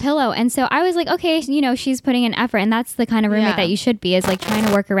under the pillow. And so I was like, okay, you know, she's putting in effort. And that's the kind of roommate Yeah. that you should be, is like trying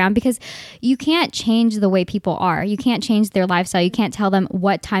to work around, because you can't change the way people are. You can't change their lifestyle. You can't tell them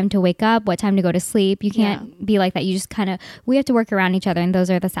what time to wake up, what time to go to sleep. You can't be like that. You just kind of, we have to work around each other. And those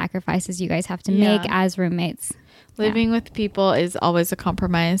are the sacrifices you guys have to make as roommates. Living with people is always a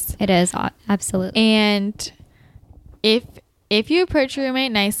compromise. It is, absolutely. And if you approach your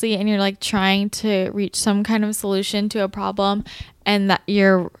roommate nicely and you're like trying to reach some kind of solution to a problem, and that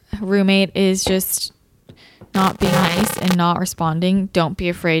your roommate is just not being nice and not responding, don't be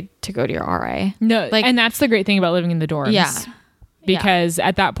afraid to go to your RA. No, Like- and that's the great thing about living in the dorms. Yeah. Because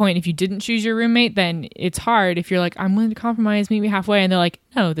at that point, if you didn't choose your roommate, then it's hard. If you're like, I'm willing to compromise, meet me halfway, and they're like,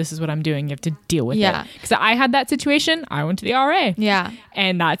 no, this is what I'm doing. You have to deal with Yeah. it. Because I had that situation. I went to the RA. Yeah.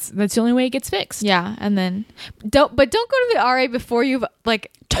 And that's the only way it gets fixed. Yeah. And then don't go to the RA before you've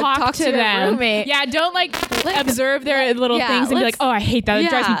like Talk to your them. roommate. Yeah, don't like observe their little yeah, things and be like, let's- oh, I hate that. It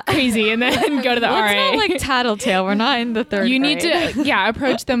drives me Yeah. crazy. And then go to the Let's RA. not like tattletale. We're not in the third you need grade. to,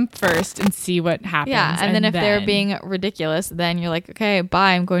 approach them first and see what happens. Yeah, and then if they're being ridiculous, then you're like, okay,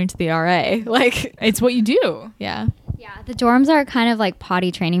 bye, I'm going to the RA. Like, it's what you do. yeah. Yeah, the dorms are kind of like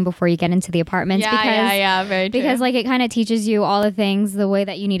potty training before you get into the apartments, because very true. because like it kind of teaches you all the things, the way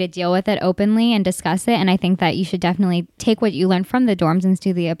that you need to deal with it openly and discuss it. And I think that you should definitely take what you learned from the dorms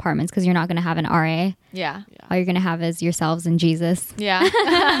into the apartments, because you're not going to have an RA. yeah. All you're going to have is yourselves and Jesus. Yeah.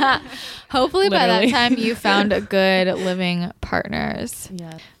 Hopefully by that Literally. time you found a good living partners.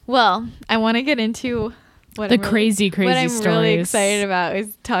 Yeah. Well, I want to get into what The I'm really- crazy what I'm really stories. excited about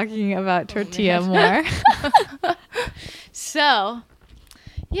is talking about tortilla more. So,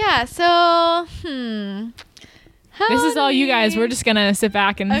 yeah. So, This is all you guys. Honey. We're just going to sit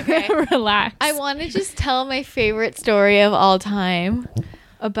back and Okay. relax. I want to just tell my favorite story of all time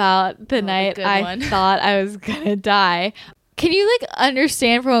about the night good I one. thought I was gonna die. Can you like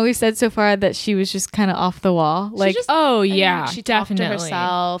understand from what we said so far that she was just kind of off the wall? Like, just- oh, And yeah, she talked to definitely.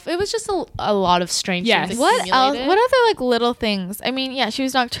 herself. It was just a lot of strange Yes. things. what else? accumulated. What other like little things? I mean, yeah, she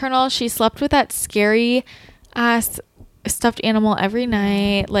was nocturnal. She slept with that scary ass stuffed animal every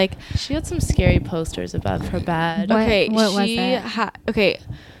night. Like, She had some scary posters above her bed. What- okay, what was she it? okay.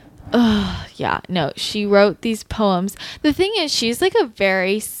 Yeah, no, she wrote these poems. The thing is, she's like a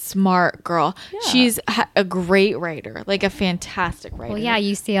very smart girl. Yeah. She's a great writer, like a fantastic writer. Well, yeah,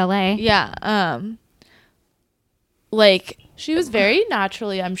 UCLA. Yeah. Like, She was very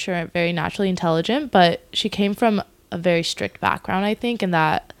naturally, I'm sure, very naturally intelligent, but she came from a very strict background, I think, and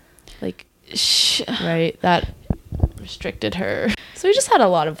that, like, right, that restricted her. So we just had a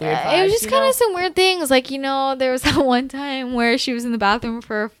lot of weird vibes. it was just you kind know? of some weird things. Like, you know, there was that one time where she was in the bathroom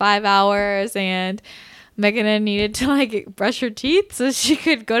for 5 hours and Megan needed to like brush her teeth so she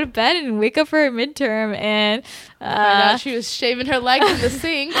could go to bed and wake up for her midterm. And I know she was shaving her legs in the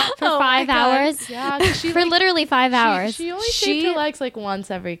sink. For Oh my 5 God. hours? Yeah, 'cause she For like, literally 5 hours. She only She- shaved her legs like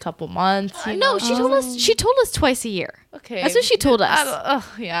once every couple months. you no, know? she told us. She told us twice a year. Okay, That's what she told us.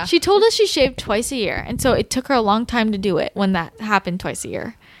 Yeah. She told us she shaved twice a year, and so it took her a long time to do it when that happened twice a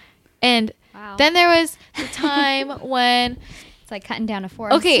year. And Wow. then there was the time when It's like cutting down a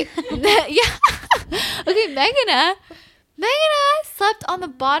forest. okay, yeah. Okay, Meghana slept on the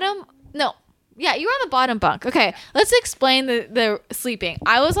bottom. No. Yeah, you were on the bottom bunk. Okay, let's explain the sleeping.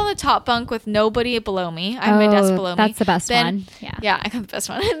 I was on the top bunk with nobody below me. I had my desk below me. That's the best Then- one. Yeah. Yeah, I got the best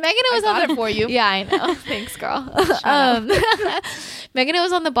one. Meghana was got on it for you. Yeah, I know. Thanks, girl. Meghana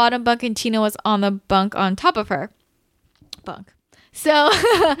was on the bottom bunk and Tina was on the bunk on top of her. Bunk. So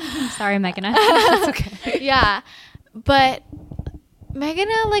Sorry, Meghana. yeah, but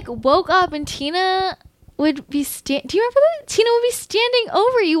Meghana like woke up and Tina would be do you remember that? Tina would be standing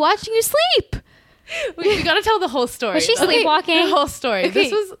over you watching you sleep. We gotta tell the whole story. Was she Okay, sleepwalking? The whole story. Okay.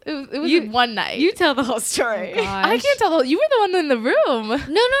 This was it was You- one night. You tell the whole story. I can't tell the whole. You were the one in the room.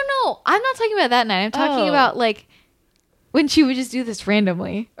 No. I'm not talking about that night. I'm talking Oh. about like when she would just do this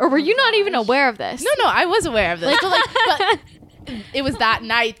randomly. Or were you not even aware of this? No, I was aware of this. But it was that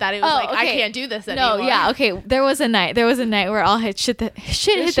night that it was Oh, like I okay. can't do this anymore. No, yeah, okay. There was a night where all hit hit the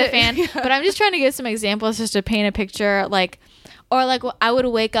fan. Yeah. But I'm just trying to give some examples just to paint a picture, like, or like I would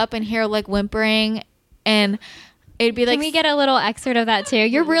wake up and hear like whimpering, and it'd be like, Can we get a little excerpt of that too?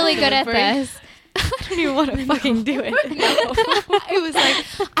 You're really good at Whimpering? this. I don't even want to fucking do it. It was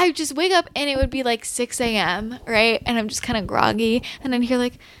like I just wake up and it would be like 6 a.m. right, and I'm just kind of groggy, and I'd hear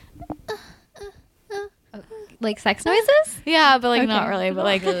like. Like sex noises? Yeah, but like not Okay. really, but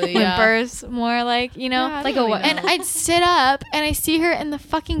like really, yeah. whimpers more like, you know, Yeah, I Like don't a really what? and know. I'd sit up and I see her in the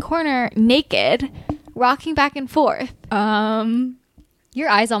fucking corner naked, rocking back and forth. Your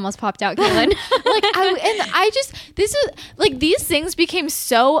eyes almost popped out, Kaylin. This is like these things became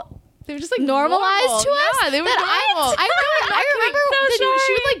so They were just like normalized normal. to us. Yeah, they were that normal. I remember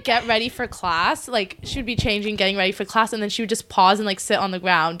she would like get ready for class. Like she would be changing, getting ready for class, and then she would just pause and like sit on the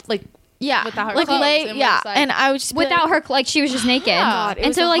ground, like yeah, without her like clothes, lay, and yeah, was like- and I would just be Without like, her, like she was just naked. God, it And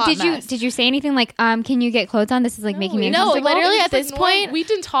was so, a like, hot did mess. you say anything like, can you get clothes on? This is like making me No, uncomfortable. literally It at was, this like, point- we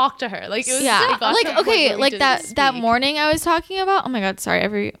didn't talk to her. Like it was yeah, it got to like a point okay, where we like didn't that speak. morning I was talking about. Oh my god,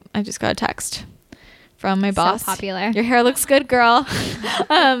 sorry. I just got a text from my boss. popular. Your hair looks good, girl.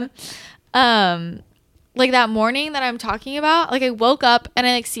 Like that morning that I'm talking about, like I woke up and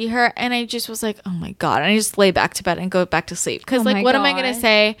I like see her and I just was like, oh my god, and I just lay back to bed and go back to sleep because Oh like my what am I gonna God.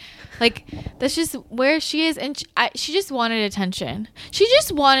 say? Like that's just where she is, and she just wanted attention. She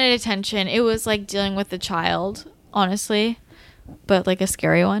just wanted attention. It was like dealing with the child, honestly, but like a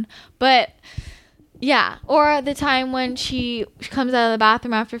scary one. But yeah, or the time when she comes out of the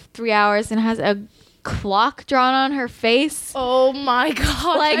bathroom after 3 hours and has a clock drawn on her face. Oh my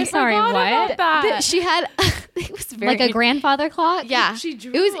god! Like, I sorry, forgot what? about that. That she had it was very Like a grandfather clock? yeah. She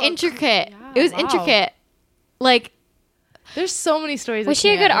drew It was a- intricate. yeah, It was wow. intricate. Like There's so many stories. Was I she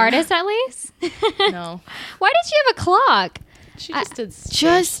a good can't- artist at least? No, Why did she have a clock? she just did strange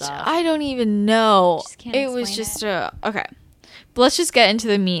just stuff. I don't even know. Just can't It was explain just okay. But let's just get into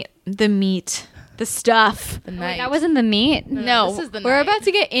the meat, the stuff. the Wait, night. that wasn't the meat. No, this is the we're night. about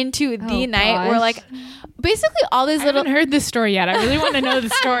to get into the Oh, night. We're gosh. like basically all these I little haven't heard this story yet. I really want to know the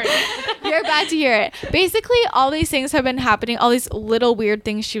story. You're about to hear it. Basically, all these things have been happening, all these little weird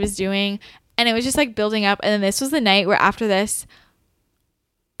things she was doing, and it was just like building up. And then this was the night where after this,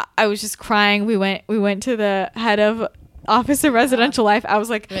 I was just crying. We went to the head of Office of Residential Life. I was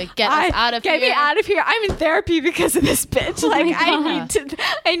like, Like, get us out of get me here." out of here. I'm in therapy because of this bitch. Like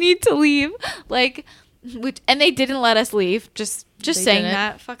I need to leave. Like, and they didn't let us leave. Just They saying didn't.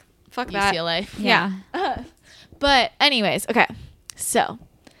 that. Fuck that. UCLA. Yeah. But anyways, okay. So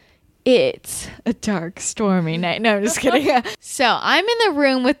it's a dark, stormy night. No, I'm just kidding. So I'm in the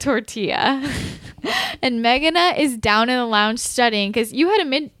room with Tortilla, and Meghana is down in the lounge studying because you had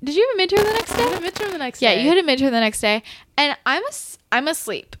Did you have a midterm the next I day? had a midterm the next Yeah, day. you had a midterm the next day, and I'm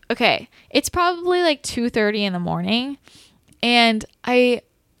asleep. Okay, it's probably like 2:30 in the morning, and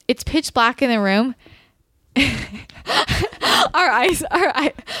it's pitch black in the room.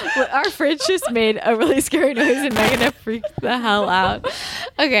 Our fridge just made a really scary noise and Meghana freaked the hell out.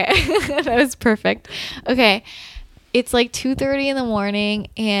 Okay. That was perfect. Okay. It's like 2:30 in the morning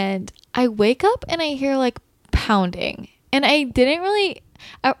and I wake up and I hear like pounding and I didn't really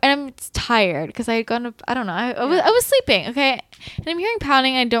and I'm tired because I had gone up, I don't know, I was sleeping. Okay. And I'm hearing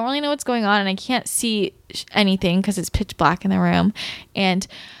pounding. I don't really know what's going on and I can't see anything because it's pitch black in the room. And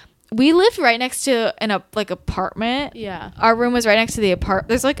we lived right next to an apartment. Yeah. Our room was right next to the apartment.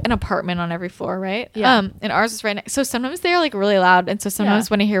 There's like an apartment on every floor, right? Yeah. And ours was right next. So sometimes they're like really loud, and so sometimes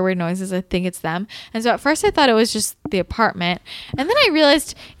Yeah. when I hear weird noises, I think it's them. And so at first I thought it was just the apartment, and then I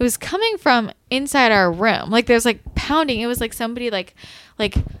realized it was coming from inside our room. Like there's like pounding. It was like somebody like I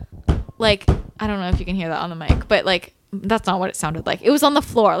don't know if you can hear that on the mic, but like that's not what it sounded like. It was on the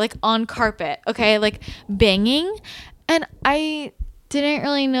floor, like on carpet. Okay, like banging, and I didn't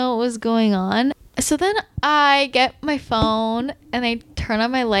really know what was going on. so then I get my phone and I turn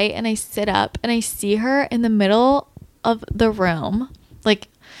on my light and I sit up and I see her in the middle of the room. Like,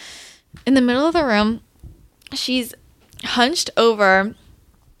 in the middle of the room, she's hunched over.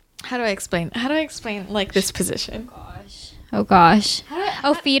 How do I explain like this position? Oh gosh.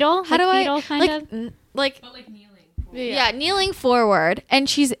 Fetal? How do fetal I kind like of? like kneeling. yeah, kneeling forward, and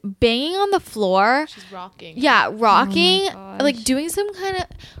she's banging on the floor. She's rocking. Yeah, rocking, gosh. like doing some kind of.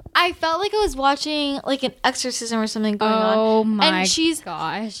 I felt like I was watching like an exorcism or something going on. Oh my and she's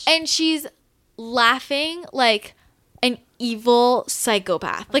gosh. laughing like an evil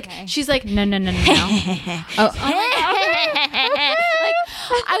psychopath. Like Okay. she's like, No. Oh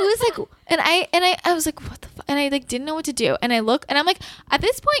like I was like, and I was like, what the fuck? And I like didn't know what to do. And I look, and I'm like, at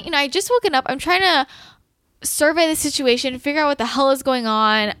this point, you know, I just woken up. I'm trying to survey the situation, figure out what the hell is going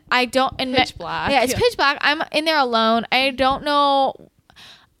on. I don't. And Pitch black. Yeah, it's Yeah. pitch black. I'm in there alone. I don't know.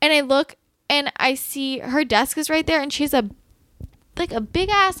 And I look, and I see her desk is right there, and she has a big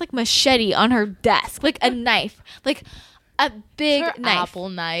ass like machete on her desk, like a knife, like a big Her knife. apple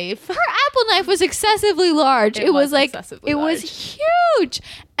knife. Her apple knife was excessively large. It was like excessively it was huge.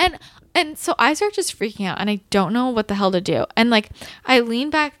 And so I start just freaking out and I don't know what the hell to do. And like I lean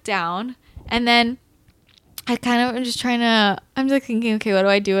back down and then I kind of am just I'm like thinking, okay, what do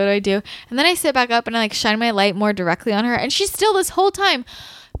I do? What do I do? And then I sit back up and I like shine my light more directly on her, and she's still this whole time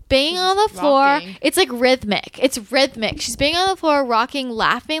banging on the floor. rocking. It's like rhythmic. It's rhythmic. She's banging on the floor, rocking,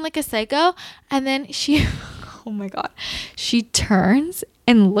 laughing like a psycho. And then she, oh my God, she turns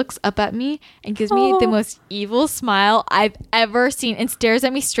and looks up at me and gives me the most evil smile I've ever seen and stares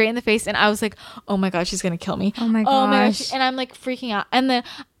at me straight in the face. And I was like, oh my God, she's going to kill me. Oh my gosh. And I'm like freaking out. And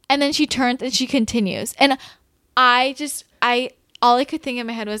then she turns and she continues. And all I could think in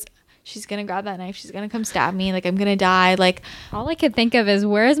my head was, she's gonna grab that knife, she's gonna come stab me, like I'm gonna die. Like All I could think of is,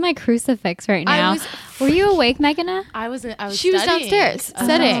 where is my crucifix right I now? was Were you awake, Meghana? I was She was studying. downstairs I was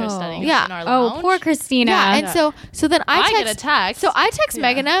studying. downstairs studying Yeah. in our Oh, lounge. poor Christina. yeah, and so then I I text, get a text. So I text Yeah.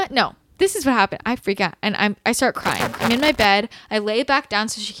 Meghana. No, this is what happened. I freak out and I start crying. I'm in my bed. I lay back down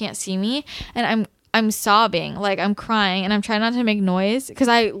so she can't see me, and I'm sobbing, like I'm crying, and I'm trying not to make noise because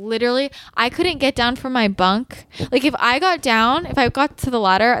I couldn't get down from my bunk. Like if I got to the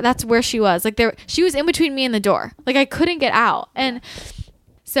ladder, that's where she was. Like she was in between me and the door. Like I couldn't get out. And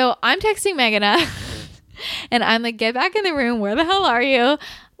so I'm texting Meghana and I'm like, get back in the room. Where the hell are you?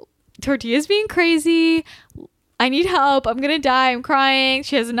 Tortilla's being crazy. I need help. I'm gonna die. I'm crying.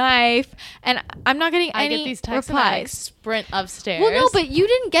 She has a knife, and I'm not getting I any get these texts and I like, replies. sprint upstairs. Well, no, but you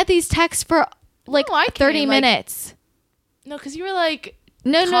didn't get these texts for like No, I 30 came, like- minutes. no, because you were like,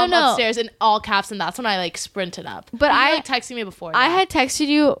 No, come no. upstairs in all caps, and that's when I like sprinted up. But you were, I- like texting me before. I that. had texted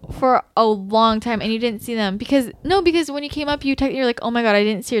you for a long time and you didn't see them because when you came up, you're like, oh my God, I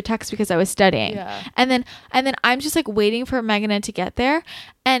didn't see your text because I was studying. Yeah. And then I'm just like waiting for Meghana to get there,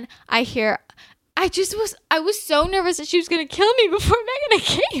 and I was so nervous that she was gonna kill me before Meghana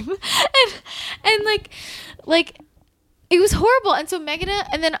came, and like it was horrible. And so Meghana,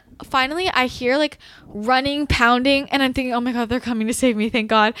 and then finally I hear like running, pounding, and I'm thinking, oh my God, they're coming to save me, thank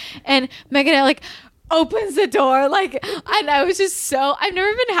God. And Meghana like opens the door, like, and I was just so, I've never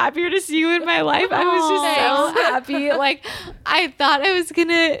been happier to see you in my life. I was just so happy. Like I thought I was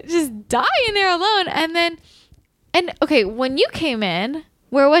gonna just die in there alone. And okay, when you came in,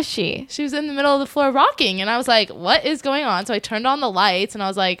 where was she? She was in the middle of the floor rocking, and I was like, what is going on? So I turned on the lights, and I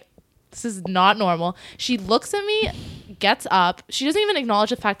was like, this is not normal. She looks at me, gets up. She doesn't even acknowledge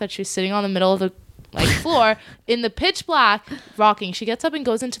the fact that she's sitting on the middle of the floor in the pitch black rocking. She gets up and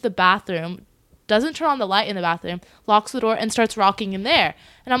goes into the bathroom, doesn't turn on the light in the bathroom, locks the door, and starts rocking in there.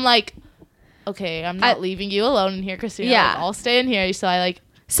 And I'm like, okay, I'm not leaving you alone in here, Christina. Yeah. Like, I'll stay in here. So I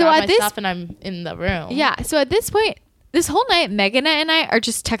So grab at my this- stuff, and I'm in the room. Yeah. So at this point, this whole night, Meghana and I are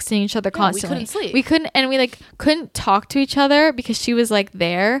just texting each other Yeah, we constantly. couldn't sleep. We couldn't, and we couldn't talk to each other because she was like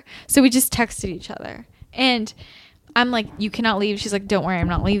there. So we just texted each other. And I'm like, you cannot leave. She's like, don't worry, I'm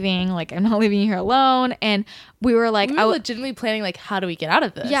not leaving. Like, I'm not leaving you here alone. And we were like, We were legitimately planning, like, how do we get out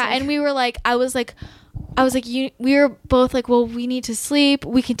of this? yeah. Like, And we were like, I was like, we were both like, well, we need to sleep.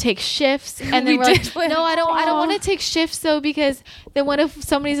 We can take shifts. And then We we're like, did plan- no, I don't want to take shifts though, because then what if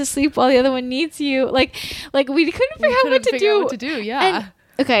somebody's asleep while the other one needs you? Like we couldn't figure out what to figure out do. what to do, yeah. And,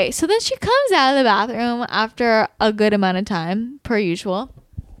 okay, so then she comes out of the bathroom after a good amount of time, per usual.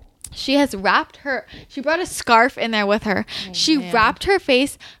 She brought a scarf in there with her. She man. wrapped her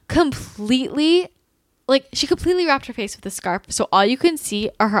face completely, she completely wrapped her face with the scarf. So all you can see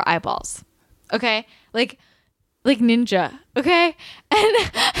are her eyeballs. Okay? Like ninja. Okay?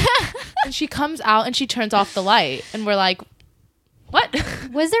 And And she comes out and she turns off the light, and we're like, what?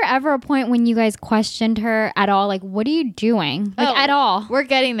 Was there ever a point when you guys questioned her at all? Like, what are you doing? Like, Oh, at all? We're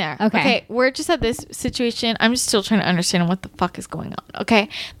getting there. Okay. We're just at this situation. I'm just still trying to understand what the fuck is going on. Okay.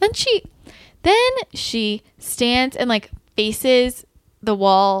 Then she stands and like faces the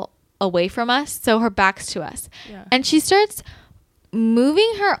wall away from us, so her back's to us. Yeah. And she starts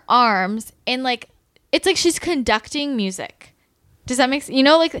moving her arms in like it's like she's conducting music. Does that make sense? You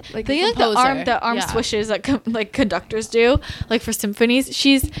know, like Like a the composer. the arm Yeah. swishes that like conductors do, like for symphonies.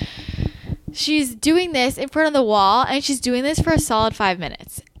 She's doing this in front of the wall, and she's doing this for a solid 5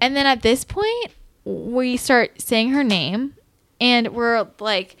 minutes. And then at this point, we start saying her name, and we're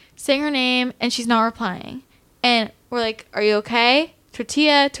like saying her name, and she's not replying. And we're like, "Are you okay?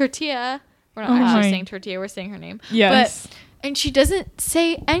 Tortilla, tortilla." We're not Oh actually my- saying tortilla. We're saying her name. Yes. But, and she doesn't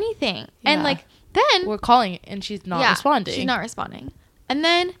say anything. And Yeah. like then We're calling and she's not responding. She's not responding. And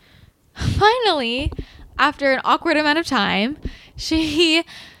then finally, after an awkward amount of time, she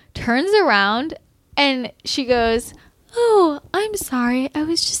turns around and she goes, "Oh, I'm sorry. I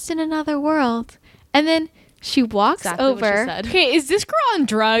was just in another world." And then she walks Exactly what she over. said. Okay, is this girl on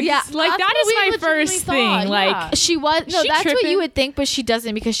drugs? Yeah, like that's that what is we my legitimately first thought, thing. yeah. Like, She was no, She that's what tripping? you would think, but she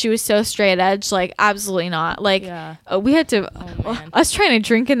doesn't because she was so straight edge. Like, absolutely not. Like, Yeah. we had to. man. Us trying to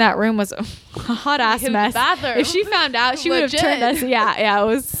drink in that room was a hot ass In the mess. bathroom. If she found out, she would have Legit. turned us. Yeah, it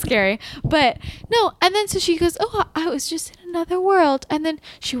was scary. But no, and then so she goes, "Oh, I was just in another world." And then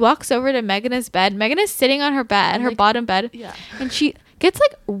she walks over to Meghana's bed. Meghana is sitting on her bed, her Like, bottom bed, Yeah. and she gets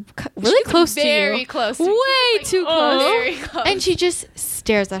like really close to you, very close to you. way too close. Very close. And she just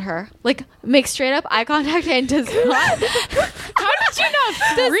stares at her, like makes straight up eye contact and does not. how did you not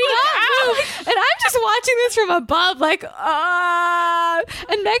does freak not out? move. And I'm just watching this from above, like,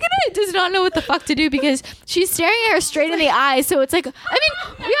 and Meghana does not know what the fuck to do because she's staring at her straight in the eye. So it's like, I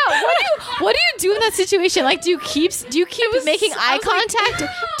mean, yeah, what do you do in that situation? Like, do you keep making eye contact?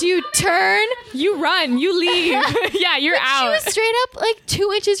 Do you turn? You run, you leave. Yeah, you're She out. was straight up like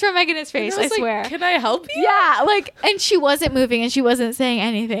 2 inches from Meghana's face. I was like, swear. "Can I help you?" Yeah, like, and she wasn't moving and she wasn't saying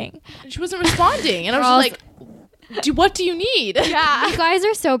anything. And she wasn't responding. And I was Girls- just like, what do you need? Yeah. You guys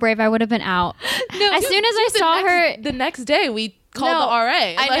are so brave. I would have been out. No, As soon as I saw her, The next day, we called the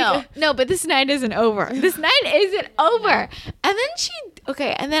RA. I know. No, but this night isn't over. This night isn't over. And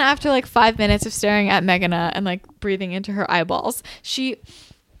then after like 5 minutes of staring at Meghana and like breathing into her eyeballs, she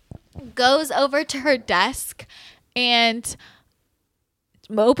goes over to her desk and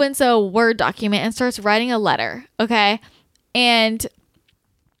opens a Word document and starts writing a letter. Okay. And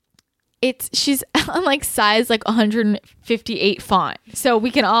she's on like size like 158 font, so we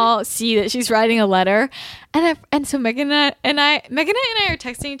can all see that she's writing a letter. And so Meghana and I are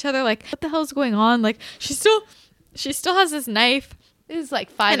texting each other like, what the hell's going on? Like, she still has this knife, It was like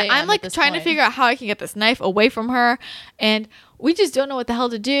 5 and a.m. I'm like trying to figure out how I can get this knife away from her, and we just don't know what the hell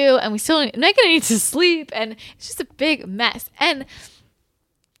to do. And Meghana needs to sleep, and it's just a big mess. And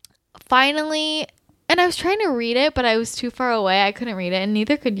finally, and I was trying to read it, but I was too far away. I couldn't read it, and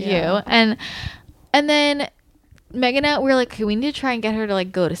neither could Yeah. you. And then Meghana, we were like, okay, we need to try and get her to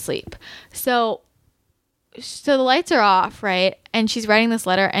like go to sleep. So the lights are off, right? And she's writing this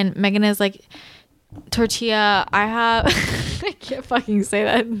letter, and Meghana's like, "Tortilla, I have." I can't fucking say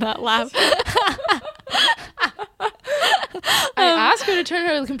that and not laugh. I asked her to turn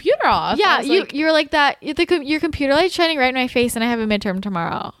her computer off. Yeah, I was like, you're like that. Your computer light's shining right in my face, and I have a midterm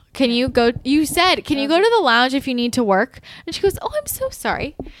tomorrow. Can you go? You said, can you go to the lounge if you need to work? And she goes, "Oh, I'm so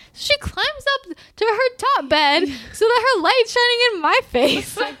sorry." So she climbs up to her top bed so that her light's shining in my face.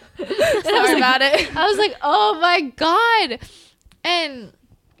 sorry about it. I was like, "Oh my god!" And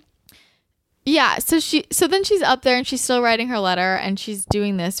yeah, so then she's up there and she's still writing her letter, and she's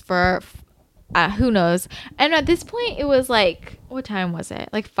doing this for who knows. And at this point, it was like, what time was it?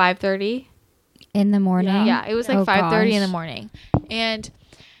 Like 5:30. in the morning. Yeah, it was like Oh, 5:30 in the gosh. morning.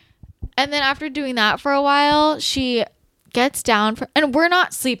 And then after doing that for a while, she gets down and we're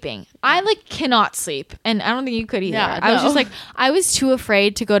not sleeping. I like cannot sleep, and I don't think you could either. Yeah, I was no. just like, I was too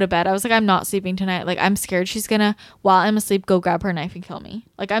afraid to go to bed. I was like, I'm not sleeping tonight. Like, I'm scared she's gonna, while I'm asleep, go grab her knife and kill me.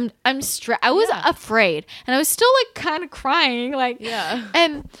 Like, I was Yeah. afraid, and I was still like kind of crying. Like, Yeah.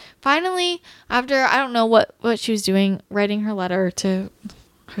 And finally, after I don't know what she was doing, writing her letter to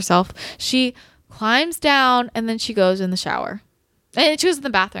herself, she climbs down and then she goes in the shower. And she goes in the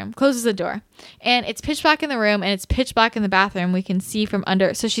bathroom, closes the door, and it's pitch black in the room and it's pitch black in the bathroom. We can see from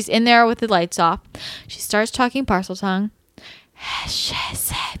under. So she's in there with the lights off. She starts talking parcel tongue.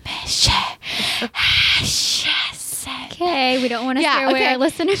 Okay, we don't want to Yeah, scare away okay. our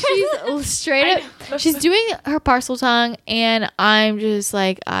listeners. She's straight up. She's doing her parcel tongue, and I'm just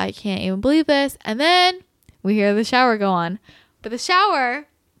like, I can't even believe this. And then we hear the shower go on. but the shower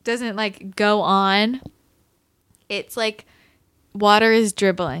doesn't like go on. It's like water is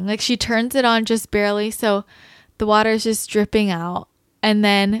dribbling. Like she turns it on just barely, so the water is just dripping out. And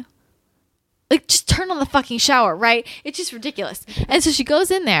then like just turn on the fucking shower, right? It's just ridiculous. And so she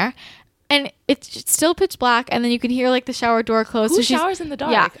goes in there and it's still pitch black, and then you can hear like the shower door close. Who so showers in the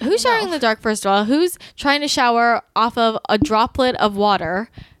dark? Yeah, who's showering in the dark, first of all? Who's trying to shower off of a droplet of water?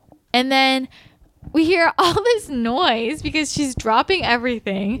 And then we hear all this noise because she's dropping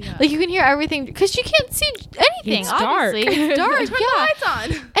everything. Yeah. Like you can hear everything because you can't see anything. It's dark. Obviously. It's dark. Turn the lights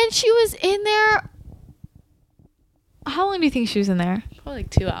on. And she was in there. How long do you think she was in there? Probably like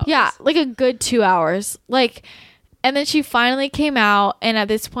 2 hours. Yeah, like a good 2 hours. Like, and then she finally came out, and at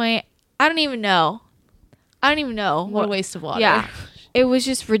this point, I don't even know. What a waste of water. Yeah, it was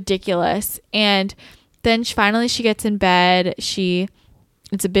just ridiculous. And then finally she gets in bed.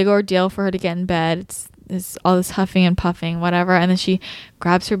 It's a big ordeal for her to get in bed. It's all this huffing and puffing, whatever. And then she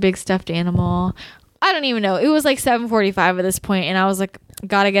grabs her big stuffed animal. I don't even know. It was like 7:45 at this point, and I was like,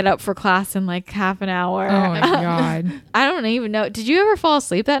 gotta get up for class in like half an hour. Oh my God. I don't even know. Did you ever fall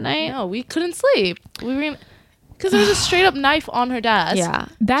asleep that night? No, we couldn't sleep. We were because there was a straight up knife on her desk. Yeah.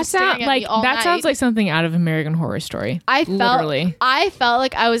 That Just staring sounds at like me all that sounds night. like something out of American Horror Story. I felt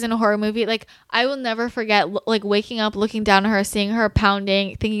like I was in a horror movie. Like I will never forget like waking up, looking down at her, seeing her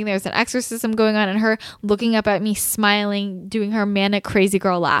pounding, thinking there's an exorcism going on, and her looking up at me, smiling, doing her manic crazy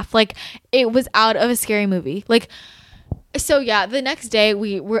girl laugh. Like it was out of a scary movie. Like so yeah, the next day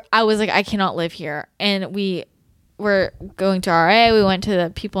I was like, I cannot live here. And we were going to RA. We went to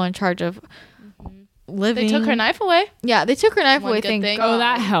the people in charge of living. They took her knife away. Yeah, they took her knife One away. good Thank thing. God. Oh,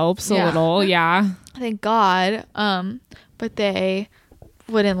 that helps a Yeah. little. Yeah. Thank God. But they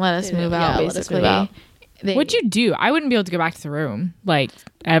wouldn't let us They move didn't- out. yeah, let us Basically, move out. What'd you do? I wouldn't be able to go back to the room, like,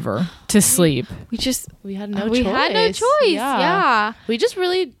 ever, to sleep. We just We had no choice. we had no choice. Yeah. We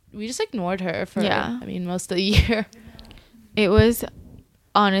just ignored her for Yeah. I mean most of the year. It was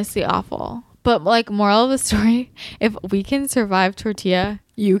honestly awful. But like moral of the story, if we can survive tortilla,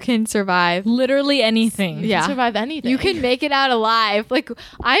 you can survive. Literally anything. Yeah. Survive anything. You can make it out alive. Like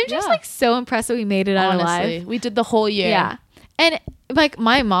I'm just Yeah. like so impressed that we made it out Honestly, alive. we did the whole year. Yeah. And like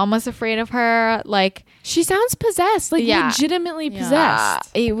my mom was afraid of her. Like She sounds possessed, like Yeah. legitimately Yeah.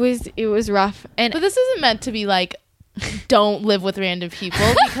 possessed. it was rough. And But this isn't meant to be like don't live with random people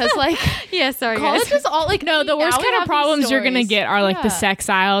because like yeah, sorry college guys. is all like No, the now worst we kind have of these problems you're gonna stories. get are like the Yeah. sex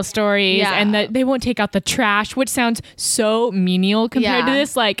aisle stories, Yeah. and that they won't take out the trash, which sounds so menial compared to Yeah.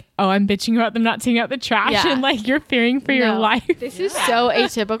 this. Like, oh, I'm bitching about them not taking out the trash, Yeah. and like you're fearing for your No. life. This is so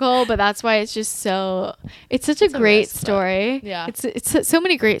atypical, but that's why it's just so. It's such a great risk, though. story. Yeah. it's so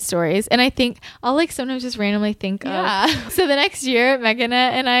many great stories, and I think I'll like sometimes just randomly think Yeah. of. So the next year, Megan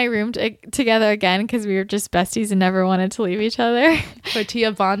and I roomed together again because we were just besties and never wanted to leave each other.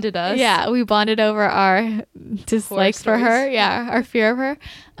 Tortilla bonded us. Yeah, we bonded over our dislike for her. stories. Yeah, our fear of her.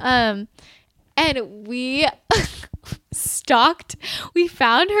 And we stalked. We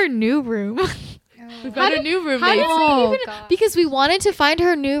found her new room. We found a new roommate. How did Oh, we even? God. Because we wanted to find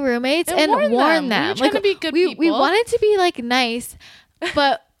her new roommates and warn them. We were trying to be good we people. wanted to be like nice,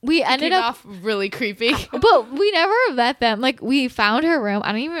 but we ended Came up. off really creepy. But we never met them. Like we found her room.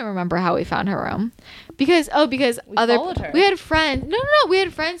 I don't even remember how we found her room, because other followed her. we had friends. No, we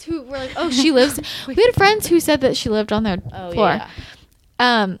had friends who were like, oh, she lives. We had friends who said that she lived on their Oh floor.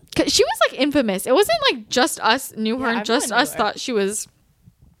 yeah. 'Cause she was like infamous. It wasn't like just us knew her Yeah, and just everyone us knew her. thought she was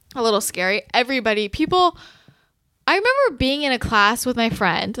a little scary. Everybody, people. I remember being in a class with my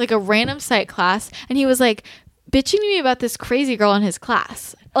friend, like a random psych class, and he was like bitching to me about this crazy girl in his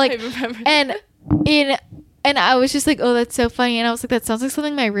class. Like, I remember. and I was just like, oh, that's so funny. And I was like, that sounds like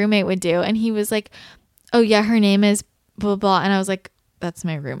something my roommate would do. And he was like, oh yeah, her name is blah blah. And I was like, that's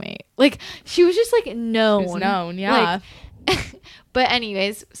my roommate. Like she was just like known. She was known, yeah. Like, but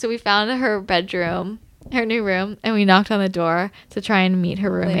anyways, so we found her bedroom, her new room, and we knocked on the door to try and meet her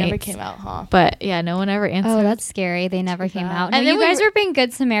They roommates. never came out, huh? But yeah, no one ever answered. Oh, that's scary. They never came bad. out. And And then you we guys were- were being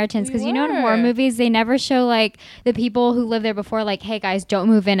good Samaritans because We you know in horror were. movies they never show like the people who lived there before, like, hey guys, don't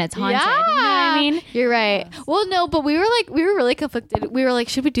move in, it's haunted. You know what I mean? You're right. Well, no, but we were really conflicted. We were like,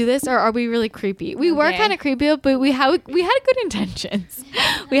 should we do this or are we really creepy? We were Okay. kind of creepy, but we had good intentions.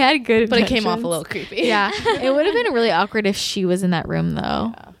 We had good But it intentions. came off a little creepy. Yeah. It would have been really awkward if she was in that room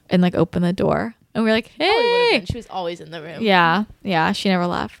though and like opened the door. And we're like, Probably would've hey. been. She was always in the room. Yeah, she never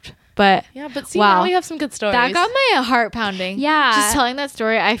left. But Yeah, but see, Wow. now we have some good stories. that got my heart pounding. Yeah. Just telling that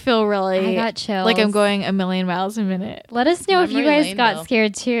story, I feel really I got chills. like I'm going a million miles a minute. Let us know if you Memory guys lane, got though.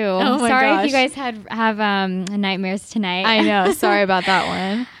 scared too. Oh my Sorry if you gosh. guys have nightmares tonight. I know. Sorry about that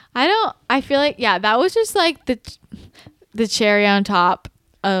one. I feel like, yeah, that was just like the cherry on top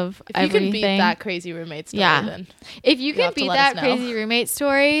of If you everything. can beat that crazy roommate story, Yeah. then If you You'll can have to beat let that us know. crazy roommate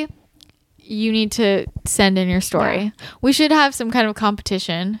story, you need to send in your story. We should have some kind of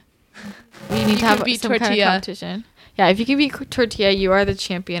competition. We need to you have can beat some kind of Tortilla. competition. Yeah, if you can beat Tortilla, you are the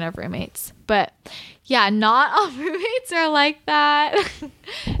champion of roommates. But yeah, not all roommates are like that.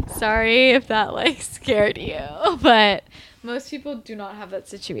 Sorry if that like scared you, but most people do not have that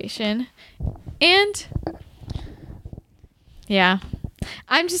situation. And yeah,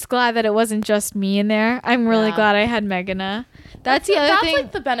 I'm just glad that it wasn't just me in there. I'm really Yeah. glad I had Megana. That's the other thing. That's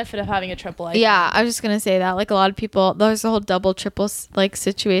like the benefit of having a triple. I Yeah, think. I was just gonna say that. Like a lot of people, there's a whole double, triple like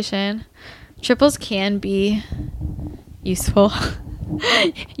situation. Triples can be useful.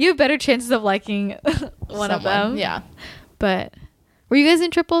 You have better chances of liking one of them. Yeah. But were you guys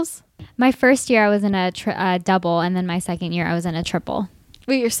in triples? My first year I was in a double, and then my second year I was in a triple.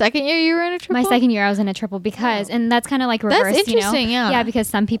 Wait, your second year you were in a triple? My second year I was in a triple because, and that's kind of like reverse, interesting, you know? yeah. because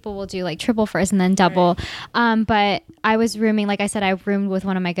some people will do like triple first and then double. But I was rooming, like I said, I roomed with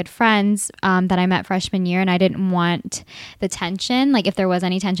one of my good friends that I met freshman year, and I didn't want the tension. Like if there was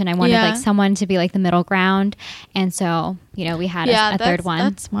any tension, I wanted Yeah. like someone to be like the middle ground. And so, you know, we had a third one.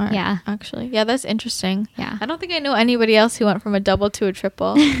 That's smart. Yeah. Actually. Yeah, that's interesting. Yeah. I don't think I know anybody else who went from a double to a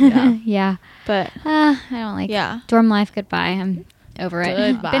triple. Yeah. Yeah. But I don't like yeah. dorm life. Goodbye. I'm over it.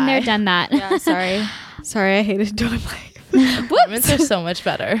 Goodbye. Been there, done that. Yeah, sorry. Sorry, I hated dorm life. Roommates are so much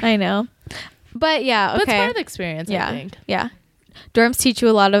better. I know. But yeah, But okay. it's part of the experience, yeah. I think. Yeah. Dorms teach you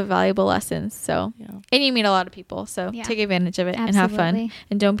a lot of valuable lessons. So, Yeah. and you meet a lot of people. So Yeah. take advantage of it and have fun. Absolutely.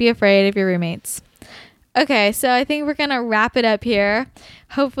 And don't be afraid of your roommates. Okay, so I think we're going to wrap it up here.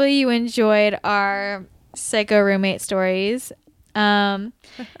 Hopefully you enjoyed our psycho roommate stories. And,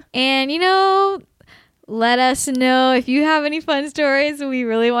 you know, let us know if you have any fun stories. We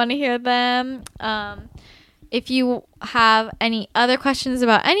really want to hear them. If you have any other questions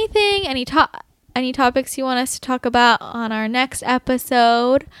about anything, any topics you want us to talk about on our next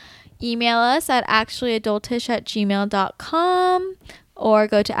episode, email us at actuallyadultish@gmail.com or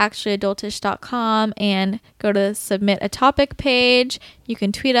go to actuallyadultish.com and go to the submit a topic page. You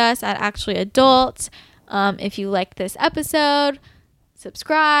can tweet us at actuallyadult. If you like this episode,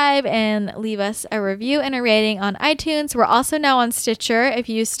 subscribe and leave us a review and a rating on iTunes. We're also now on Stitcher. If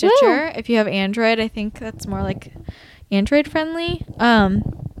you use Stitcher, if you have Android, I think that's more like Android friendly.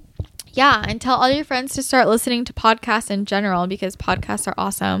 Yeah, and tell all your friends to start listening to podcasts in general because podcasts are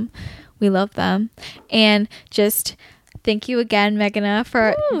awesome. We love them. And just thank you again, Megana,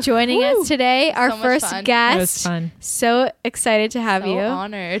 for joining us today. Our So much first fun. guest. It was fun. So excited to have So you.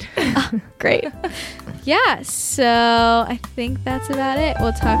 honored. Great. Yeah, so I think that's about it.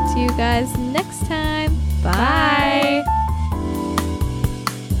 We'll talk to you guys next time. Bye.